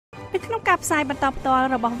នៅក្នុងការផ្សាយបន្តផ្ទាល់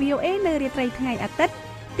របស់ VOA នៅរាត្រីថ្ងៃអាទិត្យ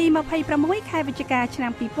ទី26ខែវិច្ឆិកាឆ្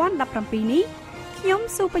នាំ2017នេះខ្ញុំ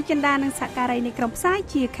សុបចិន្តានិងសហការីនៃក្រុមផ្សាយ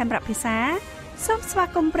ជាខេមរៈភិសាសូមស្វា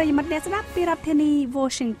គមន៍ប្រិយមិត្តអ្នកស្ដាប់ពីរដ្ឋធានី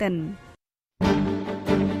Washington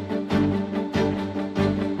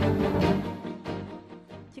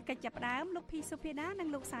ចាប់ផ្ដើមលោកភីសុភាដានិង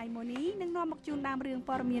លោកសាយម៉ូនីនឹងនាំមកជូនដើមរឿង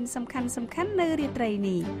ព័ត៌មានសំខាន់នៅរាត្រី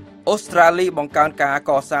នេះអូស្ត្រាលីបង្កើនការ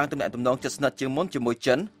កសាងទំនាក់ទំនងជិតស្និទ្ធជាងមុនជាមួយ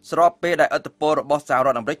ចិនស្របពេលដែលឥទ្ធិពលរបស់សហរ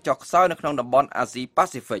ដ្ឋអាមេរិកចុះខ្សោយនៅក្នុងតំបន់អាស៊ីប៉ា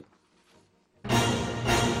ស៊ីហ្វិក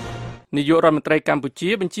នាយករដ្ឋមន្ត្រីកម្ពុជា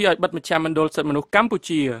បញ្ជាឲ្យបិទមជ្ឈមណ្ឌលសិទ្ធិមនុស្សកម្ពុ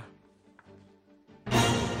ជា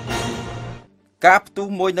ការផ្ទុះ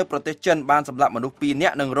មួយនៅប្រទេសចិនបានសម្លាប់មនុស្ស2នា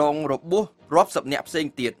ក់និងរងរបួសរាប់សិបនាក់ផ្សេង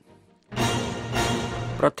ទៀត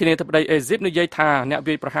ប្រធានាធិបតីអេស៊ីបនិយាយថាអ្នក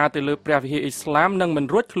វាយប្រហារទៅលើព្រះវិហារអ៊ីស្លាមនឹងមិន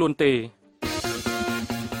រួចខ្លួនទេ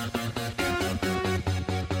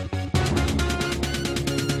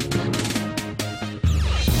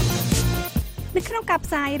នៅក្នុងការ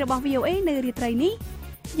ផ្សាយរបស់ VOA នៅរាត្រីនេះ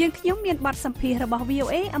យើងខ្ញុំមានបទសម្ភាសន៍របស់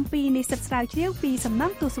VOA អំពីនិស្សិតស្រាវជ្រាវពីសំណ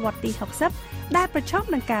ង់ទសវត្សរ៍ទី60ដែលប្រឈម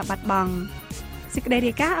នឹងការបាត់បង់សេចក្តី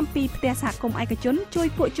រាយការណ៍អំពីផ្ទះសហគមន៍ឯកជនជួយ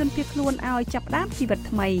ពួកជនភៀសខ្លួនឲ្យចាប់ផ្ដើមជីវិត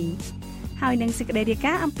ថ្មីហើយនឹងសេចក្តីរាយ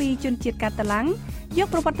ការណ៍អំពីជនជាតិកាតាឡាំងយក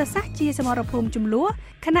ប្រវត្តិសាស្ត្រជាសមរភូមិចំនួន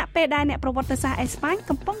ខណៈពេលដែលអ្នកប្រវត្តិសាស្ត្រអេស្ប៉ាញ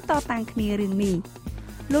កំពុងតតាំងគ្នារឿងនេះ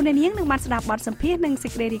លោកអ្នកនាងនឹងបានស្ដាប់បទសម្ភាសន៍និងសេ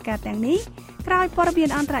ចក្តីរាយការណ៍ទាំងនេះក្រោយព័ត៌មាន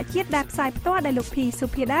អន្តរជាតិដែលផ្សាយផ្ទាល់ដោយលោកភីសុ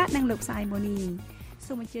ភាដានិងលោកសាយម៉ូនី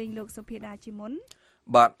សូមអញ្ជើញលោកសុភាដាជាមុន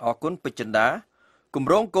បាទអរគុណពេជ្រចិន្តាគ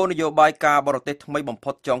ម្រោងគោលនយោបាយការបរទេសថ្មីបំ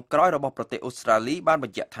ផុតចុងក្រោយរបស់ប្រទេសអូស្ត្រាលីបានប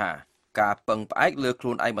ញ្ជាក់ថាការពឹងផ្អែកលើខ្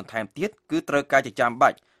លួនឯងបន្ថែមទៀតគឺត្រូវការជាចាំ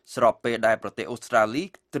បាច់ស្របពេលដែលប្រទេសអូស្ត្រាលី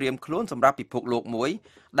ត្រៀមខ្លួនសម្រាប់ពិភពលោកមួយ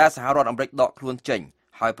ដែលសហរដ្ឋអាមេរិកដកខ្លួនចេញ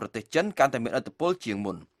ហើយប្រទេសចិនកាន់តែមានឥទ្ធិពលជាង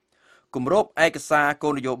មុនគម្រោងឯកសារគោ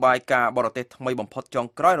លនយោបាយការបរទេសថ្មីបំផុតចុង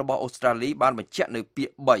ក្រោយរបស់អូស្ត្រាលីបានបញ្ជាក់នៅពា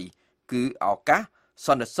ក្យ3គឺឱកាសស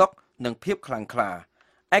ន្តិសុខនិងភាពខ្លាំងក្លា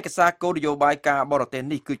ឯកសារគោលនយោបាយការបរទេស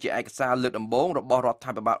នេះគឺជាឯកសារលើកដំបូងរបស់រដ្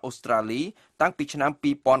ឋាភិបាលអូស្ត្រាលីតាំងពីឆ្នាំ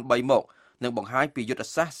2003មកនិងបង្ហាញពីយុទ្ធ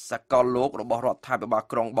សាស្ត្រសកលលោករបស់រដ្ឋាភិបាល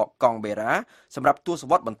ក្រុងកង់បេរ៉ាសម្រាប់ទស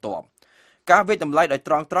វត្សរ៍បន្ទាប់ការវិតម្លៃដោយ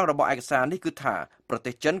ត្រង់របស់ឯកសារនេះគឺថាប្រ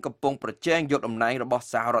ទេសចិនកំពុងប្រជែងយកតំណែងរបស់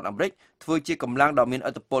សហរដ្ឋអាមេរិកធ្វើជាកម្លាំងដ៏មាន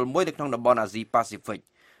ឥទ្ធិពលមួយនៅក្នុងតំបន់អាស៊ីប៉ាស៊ីហ្វិក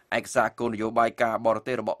ឯកសារគោលនយោបាយការបរ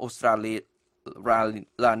ទេសរបស់អូស្ត្រាលី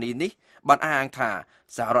នេះបានអះអាងថា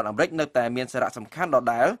សហរដ្ឋអាមេរិកនៅតែមានសារៈសំខាន់ដ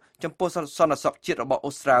ដែលចំពោះសន្តិសុខជាតិរបស់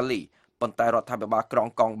អូស្ត្រាលីប៉ុន្តែរដ្ឋាភិបាលក្រុង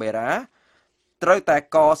កង់បេរ៉ាត្រូវតែ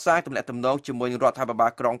កសាងទំនាក់ទំនងជាមួយនឹងរដ្ឋាភិបា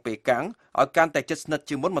លក្រុងប៉េកាំងឲ្យកាន់តែជិតស្និទ្ធ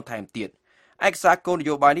ជាងមុនបន្ថែមទៀតឯកសារគោលន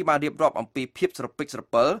យោបាយនេះបានរៀបរាប់អំពីភាពស្រពិចស្រ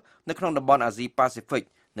ពិលនៅក្នុងតំបន់អាស៊ីប៉ាស៊ីហ្វិក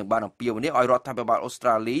និងបានអំពាវនាវឲ្យរដ្ឋាភិបាលអូស្ត្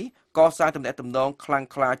រាលីកសាងទំនាក់ទំនងខ្លាំង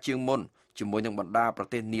ក្លាជាងមុនជាមួយនឹងបណ្ដាប្រ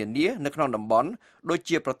ទេសនានានៅក្នុងតំបន់ដូច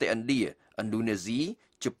ជាប្រទេសឥណ្ឌាឥណ្ឌូនេស៊ី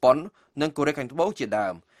ជប៉ុននិងកូរ៉េខាងត្បូងជាដើ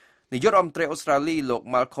មនាយករដ្ឋមន្ត្រីអូស្ត្រាលីលោក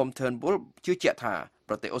Malcolm Turnbull ជឿជាក់ថា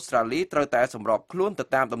ប្រទេសអូស្ត្រាលីត្រូវតែសម្របខ្លួនទៅ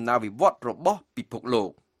តាមដំណើរវិវត្តន៍របស់ពិភពលោ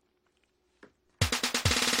ក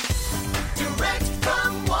Direct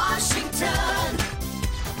from Washington,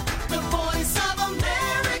 the voice of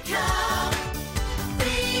America,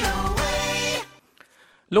 VOA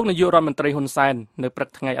លោកនាយករដ្ឋមន្ត្រីហ៊ុនសែននៅព្រឹក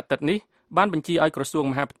ថ្ងៃអាទិត្យនេះបានបញ្ជាឲ្យក្រសួង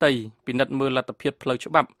មហាផ្ទៃពិនិត្យមើលលទ្ធភាពផ្លូវ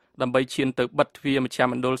ច្បាប់ដើម្បីឈានទៅបិទទ្វារមជ្ឈ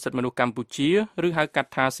មណ្ឌលសិទ្ធិមនុស្សកម្ពុជាឬហៅកា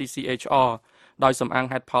ត់ថា CCHR ដោយសំអាង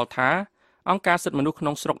ហេតុផលថាអង្គការសិទ្ធិមនុស្សក្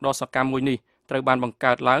នុងស្រុកដ៏សកម្មមួយនេះត្រូវបានបង្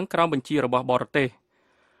កើតឡើងក្រោមបញ្ជារបស់បរទេស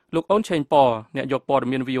លោកអូនឆេងប៉អ្នកយកព័ត៌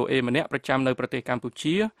មាន VOA ម្នាក់ប្រចាំនៅប្រទេសកម្ពុ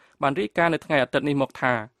ជាបានរាយការណ៍នៅថ្ងៃអាទិត្យនេះមក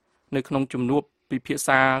ថានៅក្នុងជំនួបពិភាក្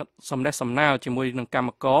សាសំណេះសំណាលជាមួយនឹងគណៈកម្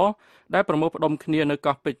មការដែលប្រមូលផ្ដុំគ្នានៅ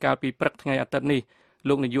កោះពេជ្រកាលពីព្រឹកថ្ងៃអាទិត្យនេះ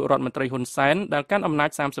លោកនាយករដ្ឋមន្ត្រីហ៊ុនសែនដែលកាន់អំណាច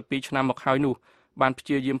32ឆ្នាំមកហើយនោះបានព្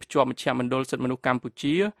យាយាមភ្ជាប់មជ្ឈមណ្ឌលសិទ្ធិមនុស្សកម្ពុ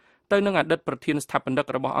ជាទៅនឹងអតីតប្រធានស្ថាបនិក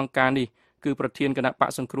របស់អង្គការនេះគឺប្រធានគណៈបក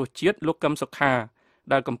សង្គ្រោះជាតិលោកកឹមសុខា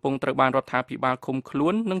ដែលកំពុងត្រូវបានរដ្ឋាភិបាលឃុំខ្លួ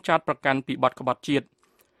ននិងចោទប្រកាន់ពីបទក្បត់ជាតិ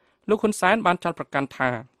លោកហ៊ុនសែនបានចោទប្រកាន់ថា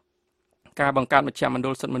ការបង្កើតមជ្ឈមណ្ឌ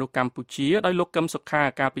លសិទ្ធិមនុស្សកម្ពុជាដោយលោកកឹមសុខា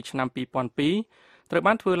កាលពីឆ្នាំ2002ត្រូវ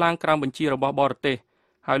បានធ្វើឡើងក្រោមបញ្ជារបស់បរទេស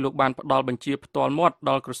ហើយលោកបានផ្ដល់បញ្ជាផ្ទាល់មាត់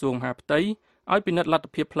ដល់ក្រសួងមហាផ្ទៃឲ្យពិនិត្យលទ្ធ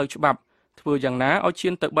ភាពផ្លូវច្បាប់ធ្វើយ៉ាងណាឲ្យឈា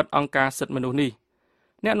នទៅបិទអង្គការសិទ្ធិមនុស្សនេះ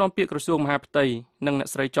អ្នកនាំពាក្យក្រសួងមហាផ្ទៃនិងអ្នក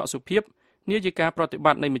ស្រីច័កសុភីបនាយិកាប្រតិប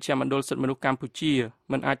ត្តិនៃមជ្ឈមណ្ឌលសិទ្ធិមនុស្សកម្ពុជា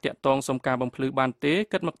មិនអាចតាក់ទងសុំការបំភ្លឺបានទេ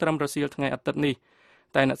គិតមកត្រឹមរសៀលថ្ងៃអាទិត្យនេះ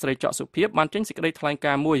តែអ្នកស្រីច័កសុភីបបានចេញសេចក្តីថ្លែង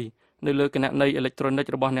ការណ៍មួយនៅលើគណនីអេឡិចត្រូនិក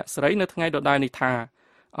របស់អ្នកស្រីនៅថ្ងៃដដែលនេះថា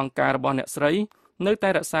អង្គការរបស់អ្នកស្រីនៅតែ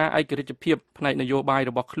រក្សាឯករាជ្យភាពផ្នែកនយោបាយ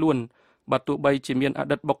របស់ខ្លួនបើទោះបីជាមានអ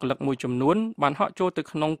តីតបុគ្គលិកមួយចំនួនបានហក់ចូលទៅ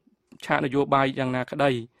ក្នុងឆាកនយោបាយយ៉ាងណាក្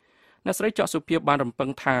តីអ្នកស្រីច័កសុភីបបានរំពឹង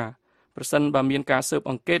ថា ប្រសិនបើមានការស៊ើប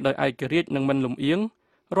អង្កេតដោយឯករាជ្យនិងមិនលំអៀង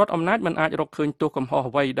រដ្ឋអំណាចមិនអាចរកឃើញទោសកំហុស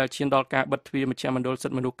អ្វីដែលឈានដល់ការបិទទ្វារមជ្ឈមណ្ឌលសិ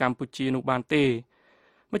ទ្ធិមនុស្សកម្ពុជានោះបានទេ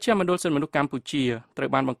មជ្ឈមណ្ឌលសិទ្ធិមនុស្សកម្ពុជាត្រូវ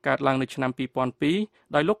បានបង្កើតឡើងនៅឆ្នាំ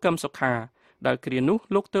2002ដោយលោកកឹមសុខាដែលគ្រានោះ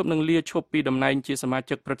លោកទើបនឹងលាឈប់ពីតំណែងជាសមា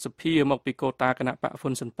ជិកព្រឹទ្ធសភាមកពីកូតាគណៈបកហ៊ុ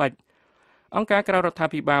នស៊ិនប៉ិចអង្គការក្រៅរដ្ឋា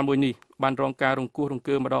ភិបាលមួយនេះបានរងការរង្គោះរង្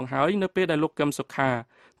គើម្ដងហើយនៅពេលដែលលោកកឹមសុខា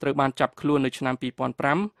ត្រូវបានចាប់ខ្លួននៅឆ្នាំ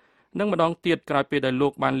2005និងម្ដងទៀតក្រោយពេលដែលលោ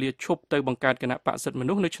កបានលាឈប់ទៅបង្កើតគណៈបកសិទ្ធិម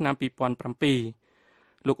នុស្សនៅឆ្នាំ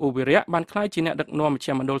2007លោកអ៊ូវីរៈបានក្លាយជាអ្នកដឹកនាំមជ្ឈ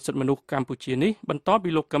មណ្ឌលសិទ្ធិមនុស្សកម្ពុជានេះបន្ទាប់ពី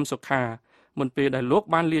លោកកឹមសុខាមុនពេលដែលលោក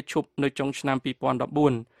បានលាឈប់នៅចុងឆ្នាំ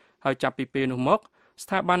2014ហើយចាប់ពីពេលនោះមកស្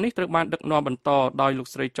ថាប័ននេះត្រូវបានដឹកនាំបន្តដោយលោក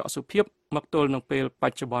ស្រីច័កសុភាពមកទល់នឹងពេលប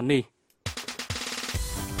ច្ចុប្បន្ននេះ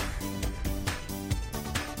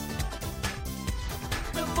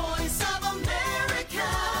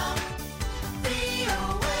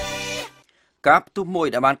ការផ្ទុះមួយ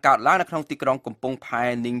ដែលបានកើតឡើងនៅក្នុងទីក្រុងកំពង់ផែ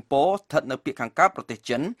នីងប៉ូស្ថិតនៅភាគខាងកើតប្រទេស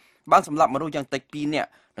ចិនបានសម្លាប់មនុស្សយ៉ាងតិច2នាក់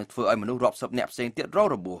និងធ្វើឲ្យមនុស្សរាប់សិបនាក់ផ្សេងទៀតរង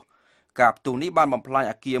របួសការផ្ទុះនេះបានបំផ្លាញ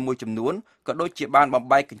អគារមួយចំនួនក៏ដូចជាបានបំ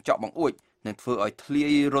បែកកញ្ចក់បង្អួចនិងធ្វើឲ្យធ្លា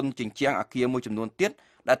យរន្ធជញ្ជាំងអគារមួយចំនួនទៀត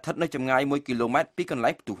ដែលស្ថិតនៅចម្ងាយ1គីឡូម៉ែត្រពីកន្លែ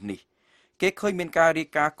ងផ្ទុះនេះគេឃើញមានការរាយ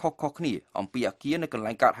ការណ៍ខុសៗគ្នាអំពីអគារនៅកន្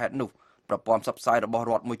លែងកើតហេតុនោះប្រព័ន្ធផ្សព្វផ្សាយរបស់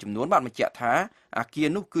រដ្ឋមួយចំនួនបានបញ្ជាក់ថាអគារ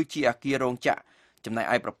នោះគឺជាអគាររោងចក្រចំណែក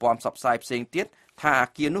ឯប្រព័ន្ធផ្សព្វផ្សាយផ្សេងទៀតថាអ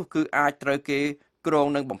គារនោះគឺអាចត្រូវគេគ្រោង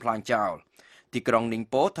នឹងបំផ្លាញចោលទីក្រុងនីង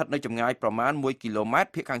ប៉ូស្ថិតនៅចម្ងាយប្រមាណ1គីឡូម៉ែត្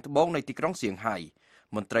រភាគខាងត្បូងនៃទីក្រុងសៀងហៃ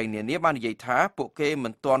មន្ត្រីនានាបាននិយាយថាពួកគេមិ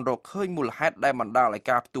នទាន់រកឃើញមូលហេតុដែលបណ្ដាលឲ្យ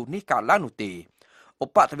ការផ្ទុះនេះកើតឡើងនោះទេឧ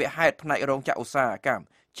បទ្ទវហេតុផ្នែករោងចក្រឧស្សាហកម្ម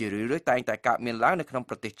ជារឿយៗតែងតែកើតមានឡើងនៅក្នុង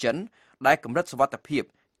ប្រទេសចិនដែលកម្រិតសុវត្ថិភាព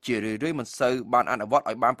ជារឿយៗមិនសូវបានអនុវត្ត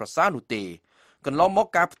ឲ្យបានប្រសើរនោះទេកន្លងមក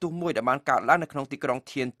ការផ្ទុះមួយដែលបានកើតឡើងនៅក្នុងទីក្រុង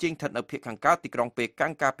ធៀនជីងស្ថិតនៅភាគខាងកើតទីក្រុងប៉េកាំ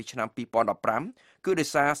ងកាលពីឆ្នាំ2015គឺដោយ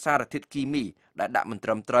សារសារធាតុគីមីដែលដាក់មិនត្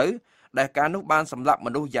រឹមត្រូវដែលការនោះបានសម្លាប់ម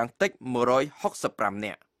នុស្សយ៉ាងតិច165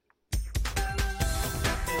នាក់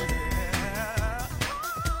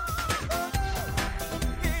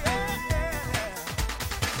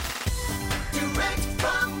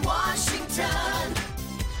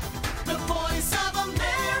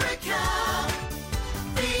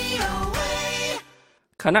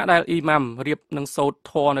ខណៈដែលអ៊ីម៉ាំរៀបនឹងសូត្រ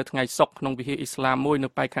ធម៌នៅថ្ងៃសុក្រក្នុងវិហារអ៊ីស្លាមមួយនៅ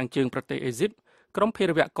ប៉ែកខាងជើងប្រទេសអេស៊ីបក្រុមភេ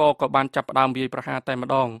រវករក៏បានចាប់ផ្ដើមវាយប្រហារតែម្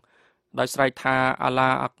ដងដោយស្រែកថាអាឡា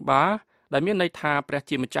អាក់បាដែលមានន័យថាព្រះ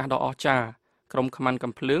ជាម្ចាស់ដ៏អស្ចារ្យក្រុមខ្មាន់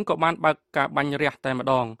កំភ្លើងក៏បានបើកការបាញ់រះតែម្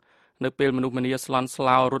ដងនៅពេលមនុស្សម្នាស្លន់ស្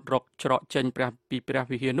លោរត់រកច្រកចេញពីព្រះ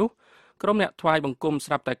វិហារនោះក្រុមអ្នកថ្វាយបង្គំ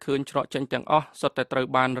ស្រាប់តែឃើញច្រកចេញទាំងអស់សុទ្ធតែត្រូវ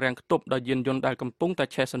បានរាំងខ្ទប់ដោយយានយន្តដែលកំពុងតែ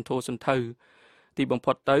ឆេះសន្ធោសន្ធៅទីបំ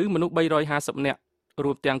ផុតទៅមនុស្ស350នាក់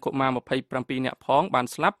រួមទាំងកុមារ27នាក់ផងបាន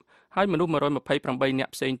ស្លាប់ហើយមនុស្ស128នា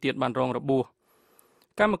ក់ផ្សេងទៀតបានរងរបួស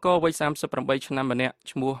កម្មករវ័យ38ឆ្នាំម្នាក់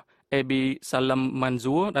ឈ្មោះ Ebi Salam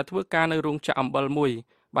Manzoor ដែលធ្វើការនៅរោងចក្រអំបិលមួយ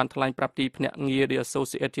បានថ្លែងប្រាប់ទីភ្នាក់ងារ The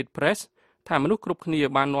Associated Press ថាមនុស្សគ្រប់គ្នា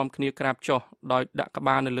បាននាំគ្នាក្រាបចុះដោយដាក់ក្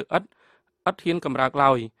បាលនៅលើឥដ្ឋហ៊ានកម្រើក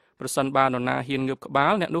ឡើយប្រសិនបើនរណាហ៊ានងើបក្បា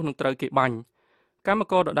លអ្នកនោះនឹងត្រូវគេបាញ់កម្ម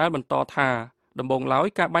ករដដែលបន្តថាដំបូងឡើយ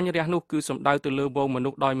ការបាញ់រះនោះគឺសំដៅទៅលើវងមនុ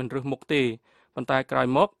ស្សដោយមិនរើសមុខទេប៉ុន្តែក្រោយ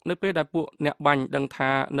មកនៅពេលដែលពួកអ្នកបាញ់ដឹងថា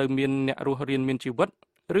នៅមានអ្នករស់រានមានជីវិត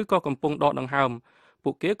ឬក៏កំពុងដកដង្ហើមពួ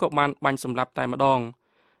កគេក៏បានបាញ់សម្លាប់តែម្ដង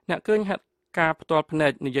អ្នកឃើញហេតុការណ៍ផ្ទាល់ភ្នែ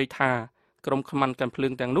កនិយាយថាក្រុមខ្មាន់កាំភ្លើ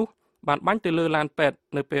ងទាំងនោះបានបាញ់ទៅលើឡានពេទ្យ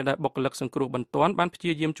នៅពេលដែលបុគ្គលិកសង្គ្រោះបន្ទាន់បានព្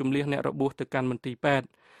យាយាមជម្លៀសអ្នករបួសទៅកាន់មន្ទីរពេទ្យ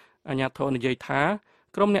អាជ្ញាធរនិយាយថា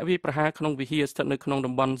ក្រុមអ្នកវាយប្រហារក្នុងវិហារស្ថិតនៅក្នុង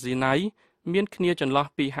តំបន់ស៊ីណៃមានគ្នាចន្លោះ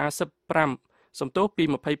ពី55សំទោសពី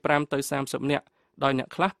25ទៅ30នាក់ដោយអ្នក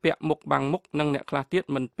ខ្លះពាក់មុខបាំងមុខនិងអ្នកខ្លះទៀត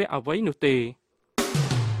មិនពាក់អ្វីនោះទេ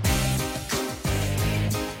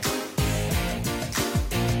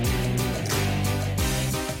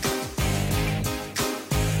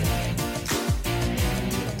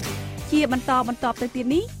ជាបន្តទៅទៀត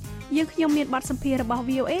នេះយើងខ្ញុំមានបទសម្ភាសន៍របស់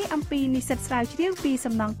VOA អំពីនិស្សិតស្រាវជ្រាវពី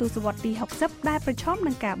សំណង់ទសវត្សរ៍ទី60ដែលប្រឈម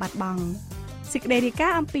នឹងការបាត់បង់សេចក្តីរាយកា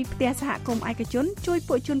រណ៍អំពីផ្ទះសហគមន៍ឯកជនជួយ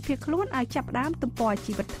ពួកជនភៀសខ្លួនឲ្យចាប់ផ្ដើមទំព័រ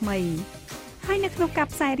ជីវិតថ្មីហើយនៅក្នុងការ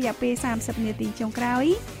ផ្សាយរយៈពេល30នាទីចុងក្រោយ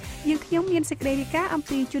យើងខ្ញុំមានសេចក្តីរាយការណ៍អំ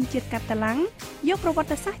ពីជនជាតិកាតាឡាំងយកប្រវត្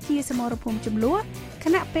តិសាស្ត្រជាសមរភូមិចំនួនខ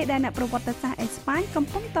ណៈពេលដែលអ្នកប្រវត្តិសាស្ត្រអេស្ប៉ាញកំ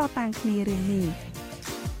ពុងតតាំងគ្នារឿងនេះ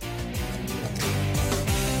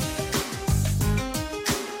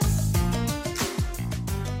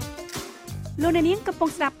លោកអ្នកនាងកំពុង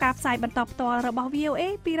ស្ដាប់ការផ្សាយបន្តផ្ទាល់របស់ VOA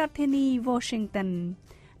ពីរដ្ឋធានី Washington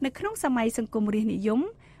នៅក្នុងសម័យសង្គមរាស្ត្រនិយម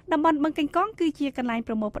តំបន់បឹងកេងកងគឺជាកន្លែង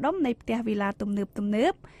ប្រមូលផ្ដុំនៃផ្ទះវីឡាទំនើប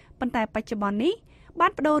ប៉ុន្តែបច្ចុប្បន្ននេះបា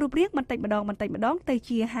នប្ដូររូបរាងបន្តិចម្ដងទៅ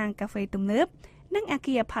ជាហាងកាហ្វេទំនើបនិងអ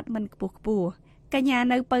គារអាផាតមិនខ្ពស់ កញ្ញា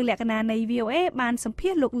នៅពៅលក្ខណៈនៃ VOA បានសម្ភា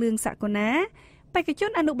សន៍លោកលឿងសកុណាបេក្ខជ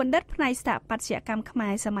នអនុបណ្ឌិតផ្នែកស្ថាបត្យកម្មខ្មែ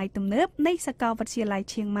រសម័យទំនើបនៃសាកលវិទ្យាល័យ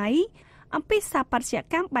ឈៀងម៉ៃអំពីស្ថាបត្យ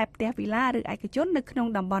កម្មបែបផ្ទះវិឡាឬឯកជននៅក្នុង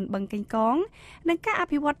តំបន់បឹងកេងកងនិងការអ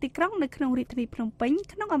ភិវឌ្ឍទីក្រុងនៅក្នុងរាជធានីភ្នំពេញ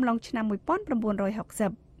ក្នុងអំឡុងឆ្នាំ1960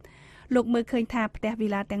លោកមើលឃើញថាផ្ទះវិ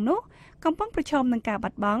ឡាទាំងនោះកំពុងប្រឈមនឹងការបា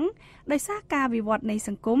ត់បង់ដោយសារការវិវត្តនៃស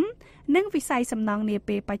ង្គមនិងវិស័យសំណង់នា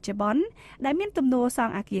ពេលបច្ចុប្បន្នដែលមានទំនោរស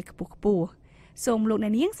ង់អគារខ្ពស់ៗសូមលោកអ្ន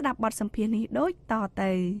កនាងស្ដាប់បទសម្ភាសន៍នេះដូចត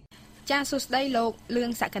ទៅចាសសួស្ដីលោកលឿង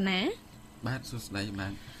សក្កណាបាទសួស្ដីបា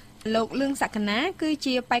ទលោកលឿងសក្កណាគឺ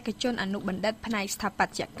ជាបេក្ខជនអនុបណ្ឌិតផ្នែកស្ថាប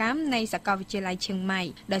ត្យកម្មនៃសាកលវិទ្យាល័យឈៀងម៉ៃ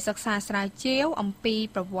ដែលសិក្សាស្រាវជ្រាវអំពី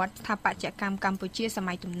ប្រវត្តិស្ថាបត្យកម្មកម្ពុជាស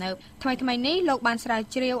ម័យទំនើបថ្មីៗនេះលោកបានស្រាវ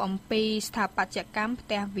ជ្រាវអំពីស្ថាបត្យកម្មផ្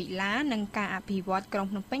ទះវិឡានិងការអភិវឌ្ឍក្រុង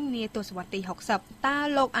ភ្នំពេញនាទសវត្សរ៍ទី60តើ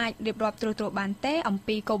លោកអាចរៀបរាប់ត្រួសៗបានទេអំ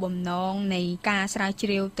ពីគោលបំណងនៃការស្រាវជ្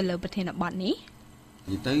រាវទៅលើប្រធានបទនេះ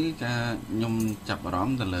និយាយទៅការខ្ញុំចាប់អារម្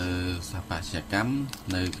មណ៍ទៅលើស្ថាបត្យកម្ម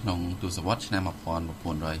នៅក្នុងទសវត្សរ៍ឆ្នាំ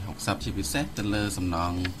1960ជាពិសេសទៅលើសំណ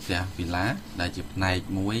ង់ផ្ទះវិឡាដែលជាផ្នែក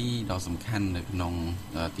មួយដ៏សំខាន់នៅក្នុង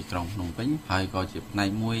ទីក្រុងភ្នំពេញហើយក៏ជាផ្នែក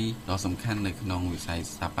មួយដ៏សំខាន់នៅក្នុងវិស័យ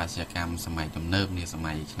ស្ថាបត្យកម្មសម័យទំនើបនាស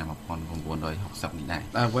ម័យឆ្នាំ1960នេះដែរ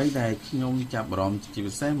អ្វីដែលខ្ញុំចាប់អារម្មណ៍ជា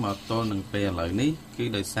ពិសេសមកទល់នឹងពេលឥឡូវនេះគឺ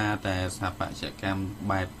ដោយសារតែស្ថាបត្យកម្ម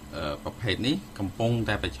បែបប្រភេទនេះកំពុង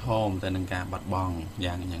តែប្រឈមទៅនឹងការបាត់បង់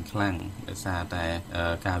យ៉ាងខ្លាំងដោយសារតែ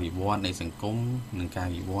ការវិវត្តនៃសង្គមនិងការ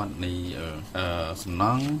វិវត្តនៃសំណ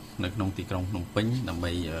ង់នៅក្នុងទីក្រុងភ្នំពេញដើម្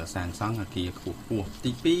បីសាងសង់អគារខ្ពស់ៗ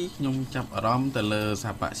ទី2ខ្ញុំចាប់អារម្មណ៍ទៅលើស្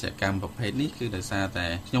ថាបត្យកម្មប្រភេទនេះគឺដោយសារតែ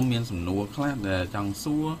ខ្ញុំមានសំណួរខ្លះដែលចង់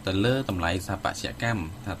សួរទៅលើតម្លៃស្ថាបត្យកម្ម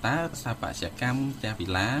ថាតើស្ថាបត្យកម្មផ្ទះវិ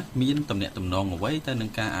ឡាមានទំនាក់ទំនងអ្វីទៅនឹង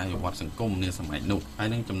ការអភិវឌ្ឍសង្គមនាសម័យនោះហើយ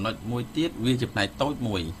នឹងចំណុចមួយទៀតវាជាផ្នែកតូច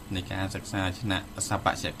មួយនៃការសិក្សាឆ្នះស្ថាប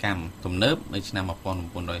ត្យកម្មទំនើបនៅឆ្នាំ1960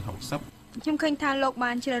ខ្ញុំឃើញថាលោក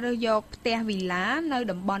បានជ្រើសរើសយកផ្ទះវិឡានៅ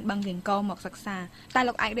តំបន់បឹងកេងកងមកសិក្សាតែ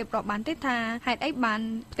លោកអាចរៀបរាប់បានទេថាហេតុអីបាន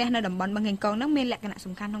ផ្ទះនៅតំបន់បឹងកេងកងនោះមានលក្ខណៈ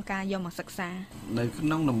សំខាន់ក្នុងការយកមកសិក្សានៅក្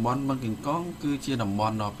នុងតំបន់បឹងកេងកងគឺជាតំប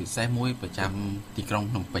ន់ដ៏ពិសេសមួយប្រចាំទីក្រុង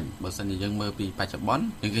ភ្នំពេញបើសិនជាយើងមើលពីបច្ចុប្បន្ន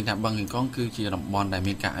យើងឃើញថាបឹងកេងកងគឺជាតំបន់ដែល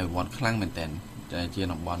មានការអភិវឌ្ឍខ្លាំងមែនទែនតែជា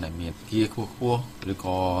តំបន់ដែលមានគាខ្ពស់ឬ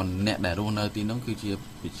ក៏អ្នកដែលរស់នៅទីនោះគឺជា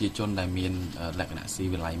ប្រជាជនដែលមានលក្ខណៈស៊ី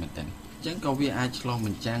វិល័យមែនទែនអញ្ចឹងក៏វាអាចឆ្លុះប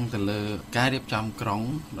ញ្ចាំងទៅលើការរៀបចំក្រុង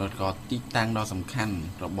ឬក៏ទីតាំងដ៏សំខាន់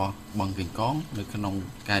របស់បឹងកេងកងនៅក្នុង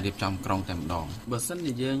ការរៀបចំក្រុងតែម្ដងបើសិន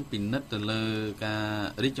ជាយើងពិនិត្យទៅលើការ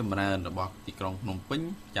រីកចម្រើនរបស់ទីក្រុងភ្នំពេញ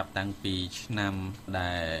ចាប់តាំងពីឆ្នាំ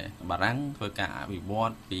ដែលបារាំងធ្វើការអភិវ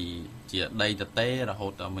ឌ្ឍពីជាដីទទេររហូ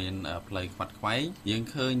តដល់មានផ្លូវខ្វាត់ខ្វែងយើង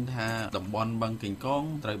ឃើញថាតំបន់បឹងកេងកង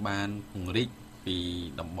ត្រូវបានពង្រីកពី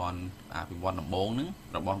តំបន់អភិវឌ្ឍដំបូងហ្នឹង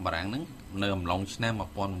របស់បារាំងហ្នឹងនៅអំឡុងឆ្នាំ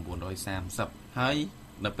1930ហើយ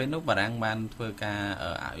នៅពេលនោះបារាំងបានធ្វើការ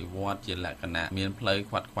អភិវឌ្ឍជាលក្ខណៈមានផ្លូវ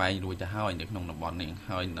ខ្វាត់ខ្វែងរួចទៅហើយនៅក្នុងតំបន់នេះ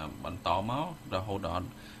ហើយបន្តមករហូតដល់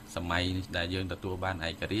សម័យដែលយើងទទួលបានឯ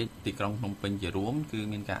ករាជ្យទីក្រុងភ្នំពេញជារួមគឺ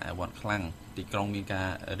មានការអភិវឌ្ឍខ្លាំងទីក្រុងមានការ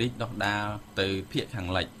រីកដុះដាលទៅភាគខាង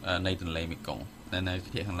លិចនៃទន្លេមេគង្គនៅ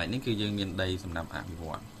ភាគខាងលិចនេះគឺយើងមានដីសម្រាប់អភិវ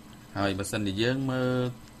ឌ្ឍហើយបើសិនជាយើងមើល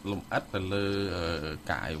លំអិតទៅលើ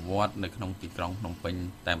ការអភិវឌ្ឍនៅក្នុងទីក្រុងភ្នំពេញ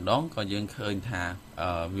តែម្ដងក៏យើងឃើញថា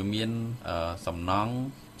វាមានសំណង់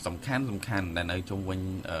សំខាន់ដែលនៅជុំវិញ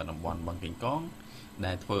តំបន់បឹងកេងកង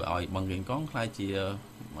ដែលធ្វើឲ្យបឹងកេងកងក្លាយជា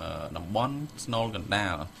តំបន់ស្នូលកណ្ដា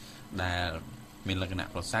លដែលមានលក្ខណៈ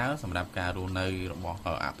ប្រសើរសម្រាប់ការរស់នៅរបស់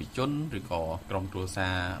អភិជនឬក៏ក្រុមគ្រួសា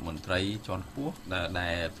រមន្ត្រីជាន់ខ្ពស់ដែ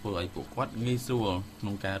លធ្វើឲ្យពួកគាត់ងាយស្រួលក្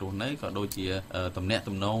នុងការរស់នៅក៏ដូចជាទំនាក់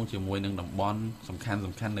ទំនងជាមួយនឹងតំបន់សំខាន់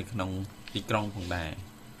នៅក្នុងទីក្រុងផងដែរ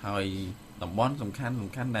ហើយតំបន់សំខាន់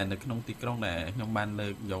ដែលនៅក្នុងទីក្រុងដែលខ្ញុំបានលើ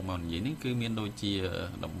កយកមកនិយាយនេះគឺមានដូចជា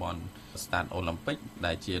តំបន់ស្តាតអូឡ িম্প ិក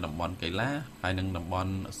ដែលជាតំបន់កីឡាហើយនិងតំប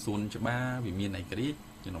ន់សួនច្បារវិមានឯករាជ្យ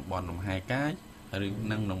ជាតំបន់លំហែកាយឬ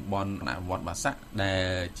នឹងតំបន់អភិវឌ្ឍបាសាក់ដែល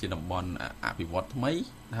ជាតំបន់អភិវឌ្ឍថ្មី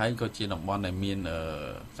ហើយក៏ជាតំបន់ដែលមាន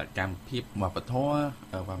សកម្មភាពវប្បធម៌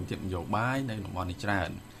វប្បធម៌នយោបាយនៅតំបន់នេះច្រើន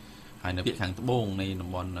ហើយនៅភាគខាងត្បូងនៃតំ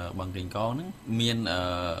បន់បឹងកេងកងហ្នឹងមាន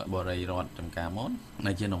បរិយារដ្ឋចំការមន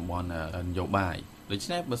ដែលជាតំបន់នយោបាយដូច្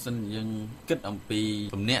នេះបើសិនយើងគិតអំពី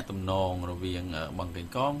ទំនាក់ទំនងរវាងបឹងកេង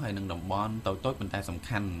កងហើយនិងតំបន់តូចៗប៉ុន្តែសំ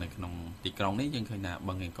ខាន់នៅក្នុងទីក្រុងនេះយើងឃើញថា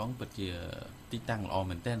បឹងកេងកងពិតជាទីតាំងល្អ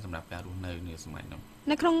មែនទែនសម្រាប់ការរស់នៅនាសម័យនោះ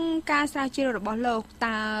នៅក្នុងការស្រាវជ្រាវរបស់លោក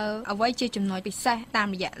តើអ្វីជាចំណុចពិសេសតាម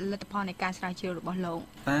រយៈលទ្ធផលនៃការស្រាវជ្រាវរបស់លោក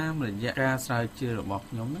តាមរយៈការស្រាវជ្រាវរបស់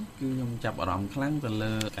ខ្ញុំហ្នឹងគឺខ្ញុំចាប់អារម្មណ៍ខ្លាំងទៅ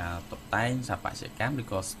លើការតុបតែងស្ថាបត្យកម្មឬ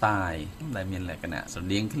ក៏ style ដែលមានលក្ខណៈស្រ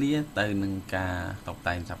ដៀងគ្នាទៅនឹងការតុប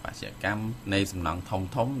តែងស្ថាបត្យកម្មនៃសំណង់ធំ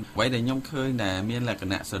អ្វីដែលខ្ញុំឃើញដែលមានលក្ខ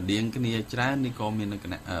ណៈស្រដៀងគ្នាច្រើននេះក៏មានលក្ខ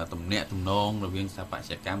ណៈទំនាក់ទំនងរវាងស្ថាបត្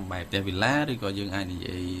យកម្មបែបផ្ទះវិឡាឬក៏យើងអាចនិ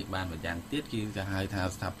យាយបានម្យ៉ាងទៀតគឺគេហៅថា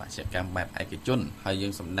ស្ថាបត្យកម្មបែបឯកជនហើយយើ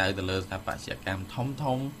ងសំដៅទៅលើស្ថាបត្យកម្ម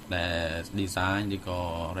ធំដែល design ឬក៏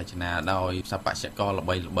រចនាដោយស្ថាបត្យករល្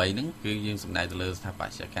បីហ្នឹងគឺយើងសំដៅទៅលើស្ថាប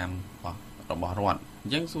ត្យកម្មរបស់រដ្ឋអ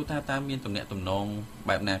ញ្ចឹងសួរថាតើមានទំនាក់ទំនង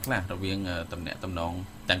បែបណាខ្លះរវាងទំនាក់ទំនង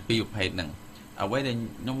ទាំងពីរប្រភេទហ្នឹងអ្វីដែល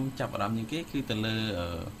ខ្ញុំចាប់អារម្មណ៍ជាងគេគឺទៅលើ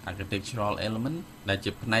architectural element ដែល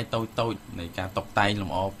ជាផ្នែកតូចនៃការតុបតែងល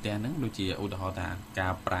ម្អផ្ទះហ្នឹងដូចជាឧទាហរណ៍ថាកា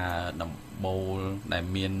រប្រើដំបូលដែល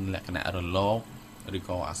មានលក្ខណៈរលោងឬ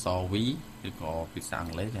ក៏អក្សរ V ឬក៏ភាសាអ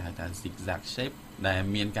ង់គ្លេសគេហៅថា zigzag shape ដែល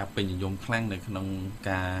មានការពេញនិយមខ្លាំងនៅក្នុង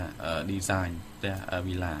ការ design ផ្ទះ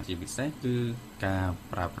villa ជាពិសេសគឺការ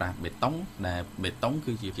ប្រើប្រាស់បេតុងដែលបេតុង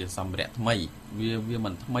គឺជាសម្ភារៈថ្មីវាមិ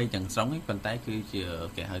នថ្មីទាំងស្រុងទេប៉ុន្តែគឺជា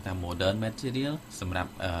គេហៅថា modern material សម្រា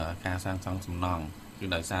ប់ការសាងសង់សំណង់គឺ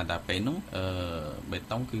ដោយសារតែពេលនោះបេ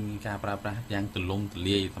តុងគឺមានការប្រើប្រាស់យ៉ាងទូលំទូ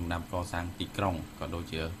លាយសម្រាប់កសាងទីក្រុងក៏ដូច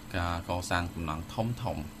ជាការកសាងសំណង់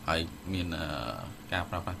ធំហើយមានការ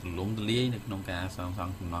ប្រើប្រាស់ទូលំទូលាយនៅក្នុងការសាងស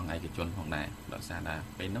ង់សំណង់ឯកជនផងដែរដោយសារតែ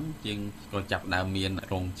ពេលនោះយើងក៏ចាប់ដើមមាន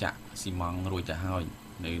រោងចក្រស៊ីម៉ង់រួចទៅហើយ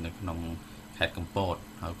នៅក្នុងខេត្តកំពត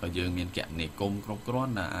ហើយក៏យើងមានគមនាគមន៍គ្រប់គ្រា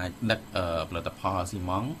ន់ដែលអាចដឹកផលិតផលស៊ី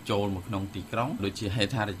ម៉ង់ចូលមកក្នុងទីក្រុងដូចជាហេ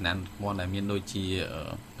ដ្ឋារចនាសម្ព័ន្ធដែលមានដូចជា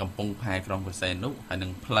កំពង់ផែក្រុងព្រះសីហនុហើយនឹ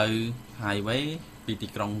ងផ្លូវ highway ពីទី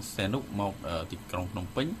ក្រុងសីហនុមកទីក្រុងភ្នំ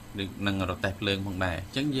ពេញឬនឹងរទេះភ្លើងផងដែរ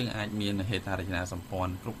អញ្ចឹងយើងអាចមានហេដ្ឋារចនាសម្ព័ន្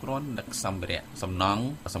ធគ្រប់គ្រាន់ដឹកសម្ភារៈសំណង់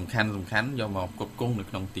សំខាន់យកមកផ្គត់ផ្គង់នៅ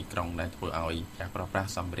ក្នុងទីក្រុងដែលធ្វើឲ្យការប្រើប្រាស់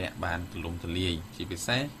សម្ភារៈបានទូលំទូលាយជាពិ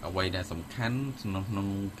សេសអ្វីដែលសំខាន់ក្នុង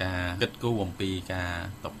ការគិតគូរអំពីការ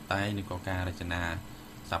តុបតែងឬក៏ការរចនា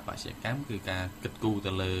ស្ថាបត្យកម្មគឺការគិតគូរ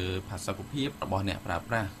ទៅលើផាសុកភាពរបស់អ្នកប្រើ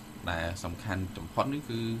ប្រាស់ដែលសំខាន់បំផុតនេះ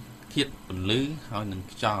គឺធាតុពន្លឺហើយនឹង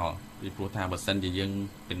ខ្យល់ពីព្រោះថាបើសិនជាយើង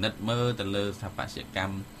ពិនិត្យមើលទៅលើស្ថាបត្យក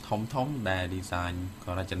ម្មធំដែល design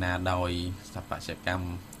ក៏រចនាដោយស្ថាបត្យកម្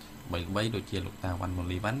មបីដូចជាលោកតាវ៉ាន់ម៉ូ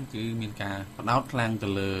លីវ៉ាន់គឺមានការផ្ដោតខ្លាំងទៅ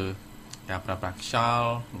លើការប្រើប្រាស់ខ្យល់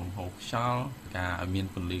លំហូរខ្យល់ការឲ្យមាន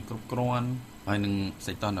ពន្លឺគ្រប់គ្រាន់ហើយនឹង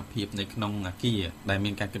សីតុណ្ហភាពនៅក្នុងអាគារដែលមា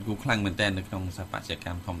នការគិតគូរខ្លាំងមែនទែននៅក្នុងស្ថាបត្យក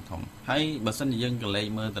ម្មធំហើយបើសិនជាយើងក៏លេខ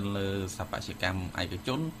មើលទៅលើស្ថាបត្យកម្មឯកជ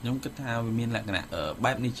នខ្ញុំគិតថាវាមានលក្ខណៈ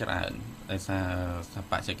បែបនេះច្រើនដោយសារស្ថា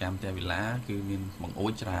បត្យកម្មផ្ទះវិឡាគឺមានបង្អួ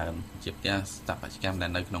ចច្រើនជាផ្ទះស្ថាបត្យកម្មដែ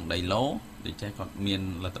លនៅក្នុងដីឡូដូចចេះគាត់មាន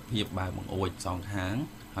លទ្ធភាពបើបង្អួចសងខាង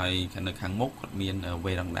ហើយនៅខាងមុខគាត់មាន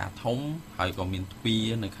វេរ៉ង់ដាធំហើយក៏មានទ្វារ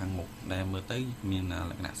នៅខាងមុខដែលមើលទៅមាន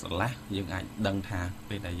លក្ខណៈស្រឡះយើងអាចដឹងថា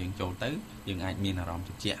ពេលដែលយើងចូលទៅយើងអាចមានអារម្មណ៍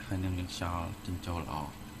ត្រជាក់ហើយនឹងមានខ្យល់ចេញចូលល្អ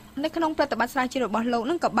នៅក្នុងប្រតិបត្តិស្រាវជ្រាវរបស់លោក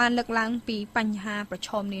នឹងក៏បានលើកឡើងពីបញ្ហាប្រឈ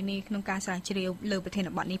មនានាក្នុងការស្រាវជ្រាវលើប្រធាន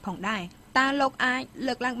បទនេះផងដែរតើលោកអាច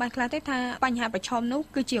លើកឡើងបានខ្លះទេថាបញ្ហាប្រឈមនោះ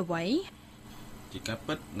គឺជាអ្វីជាការ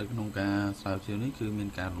ពិតនៅក្នុងការស្រាវជ្រាវនេះគឺមាន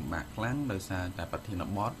ការលំបាកខ្លាំងដោយសារតែប្រធាន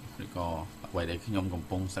បទឬក៏អ្វីដែលខ្ញុំកំ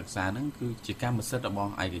ពុងសិក្សាហ្នឹងគឺជាកម្មសិទ្ធិរប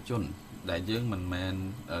ស់ឯកជនដែលយើងមិនមែន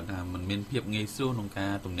ថាมันមានភាពងាយស្រួលក្នុងកា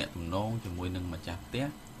រទំនាក់ទំនងជាមួយនឹងម្ចាស់ផ្ទះ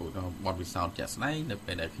ព្រោះបទពិសោធន៍ជាក់ស្ដែងនៅ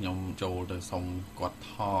ពេលដែលខ្ញុំចូលទៅសុំគាត់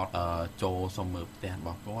ថតចូលសុំមើលផ្ទះរប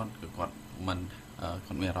ស់គាត់គឺគាត់មិន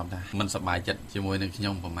គាត់មានអារម្មណ៍ថាមិនសប្បាយចិត្តជាមួយនឹងខ្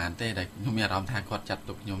ញុំប្រហែលទេដែលខ្ញុំមានអារម្មណ៍ថាគាត់ចាត់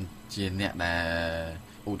ទុកខ្ញុំជាអ្នកដែ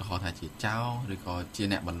លឧទាហរណ៍ថាជាចោរឬក៏ជា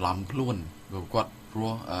អ្នកបន្លំខ្លួនគាត់ព្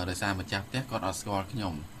រោះដោយសារម្ចាស់ផ្ទះគាត់អត់ស្គាល់ខ្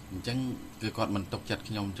ញុំអញ្ចឹងគឺគាត់មិនទុកចិត្ត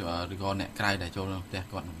ខ្ញុំឬក៏អ្នកក្រៅដែលចូលក្នុងផ្ទះ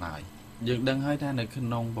គាត់នោះឡើយយើងដឹងហើយថានៅក្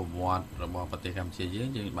នុងប្រវត្តិរបស់ប្រទេសកម្ពុជា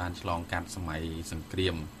យើងបានឆ្លងកាត់សម័យសង្គ្រា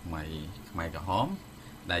មសម័យខ្មែរក្រហម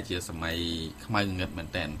ដែលជាសម័យខ្មៅងងឹតមែន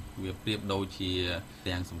ទែនវាប្រៀបដូចជា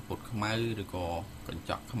ទាំងសម្ពុតខ្មៅឬក៏កញ្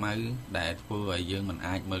ចក់ខ្មៅដែលធ្វើឲ្យយើងមិន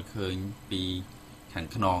អាចមើលឃើញពីខាង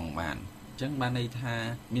ខ្នងបានអញ្ចឹងបានន័យថា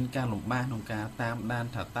មានការលំបាកក្នុងការតាមដាន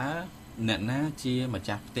ថាតើអ្នកណាជាម្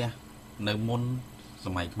ចាស់ផ្ទះនៅមុនស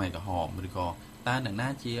ម័យខ្មែរក្រហមឬក៏តើអ្នកណា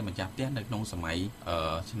ជាម្ចាស់ផ្ទះនៅក្នុងសម័យ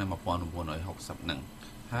ឆ្នាំ1960ហ្នឹង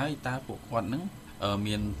ហើយតើពួកគាត់ហ្នឹង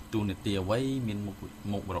មានទូនាទីអ្វីមាន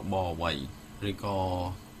មុខរបរអ្វីឬក៏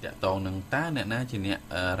តកតងនឹងតើអ្នកណាជាអ្នក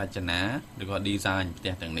រចនាឬក៏ design ផ្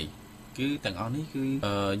ទះទាំងនេះគឺទាំងអស់នេះគឺ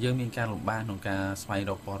យើងមានការលំបាកក្នុងការស្វែង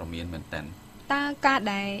រកព័ត៌មានមែនតើតើការ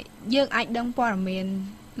ដែលយើងអាចដឹងព័ត៌មាន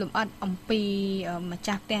លម្អិតអំពីម្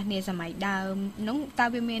ចាស់ផ្ទះនាសម័យដើមនោះតើ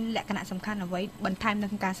វាមានលក្ខណៈសំខាន់អ្វីបន្ថែមនៅ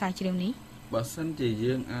ក្នុងការស្រាវជ្រាវនេះបើសិនជា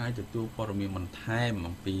យើងអាចទទួលព័ត៌មានបន្ថែម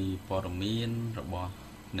អំពីព័ត៌មានរបស់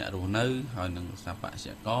អ្នករស់នៅហើយនឹងស្ថាបត្យ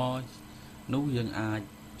ករនោះយើងអាច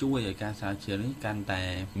ជួយឲ្យការស្រាវជ្រាវនេះកាន់តែ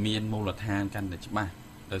មានមូលដ្ឋានកាន់តែច្បាស់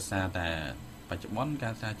ដោយសារតែបច្ចុប្បន្នកា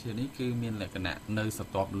រស្រាវជ្រាវនេះគឺមានលក្ខណៈនៅស្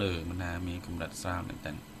ទាប់លើមិនថាមានកម្រិតស្រាលមែន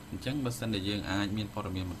ទែនអញ្ចឹងបើសិនតែយើងអាចមានព័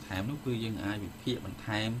ត៌មានបន្ថែមនោះគឺយើងអាចវិភាគបន្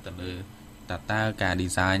ថែមទៅលើតើការ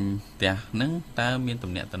design ផ្ទះហ្នឹងតើមាន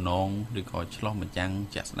ទំនាក់ទំនងឬក៏ឆ្លោះបញ្ចាំង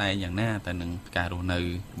ជាក់ស្ដែងយ៉ាងណាទៅនឹងការរស់នៅរ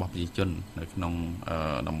បស់ប្រជាជននៅក្នុង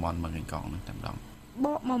តំបន់បឹងកេងកងហ្នឹងតែម្ដងប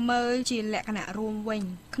កមកមើលជាលក្ខណៈរួមវិញ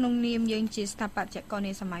ក្នុងនាមយើងជាស្ថាបត្យករ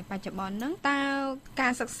នាសម័យបច្ចុប្បន្នហ្នឹងតើកា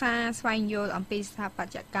រសិក្សាស្វែងយល់អំពីស្ថាប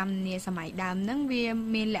ត្យកម្មនាសម័យដើមហ្នឹងវា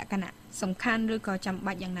មានលក្ខណៈសំខាន់ឬក៏ចាំ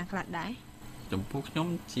បាច់យ៉ាងណាខ្លះដែរចំពោះខ្ញុំ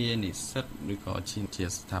ជានិស្សិតឬក៏ជា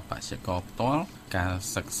ស្ថាបត្យករផ្ទាល់ការ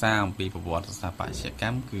សិក្សាអំពីប្រវត្តិស្ថាបត្យក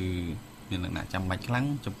ម្មគឺមានលក្ខណៈចាំបាច់ខ្លាំង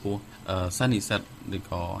ចំពោះសិស្សនិស្សិតឬ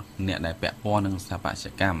ក៏អ្នកដែលពាក់ព័ន្ធនឹងស្ថាបត្យ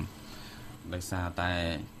កម្មដោយសារតែ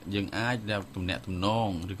យើងអាចយកទំនាក់ទំនង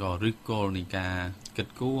ឬក៏ឫសគល់នៃការគិត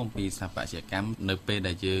គូរអំពីស្ថាបត្យកម្មនៅពេល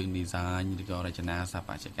ដែលយើង design ឬក៏រចនាស្ថាប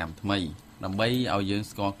ត្យកម្មថ្មីដើម្បីឲ្យយើង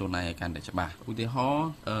ស្គាល់ខ្លួនឯងឲ្យកាន់តែច្បាស់ឧទាហរណ៍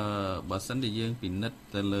បើសិនជាយើងពិនិត្យ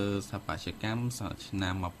ទៅលើស្ថាបត្យកម្មឆ្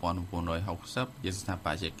នាំ1960ជាស្ថាប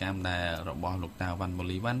ត្យកម្មដែលរបស់លោកតាវ៉ាន់បូ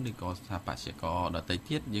លីវ៉ាន់ឬក៏ស្ថាបត្យករដទៃ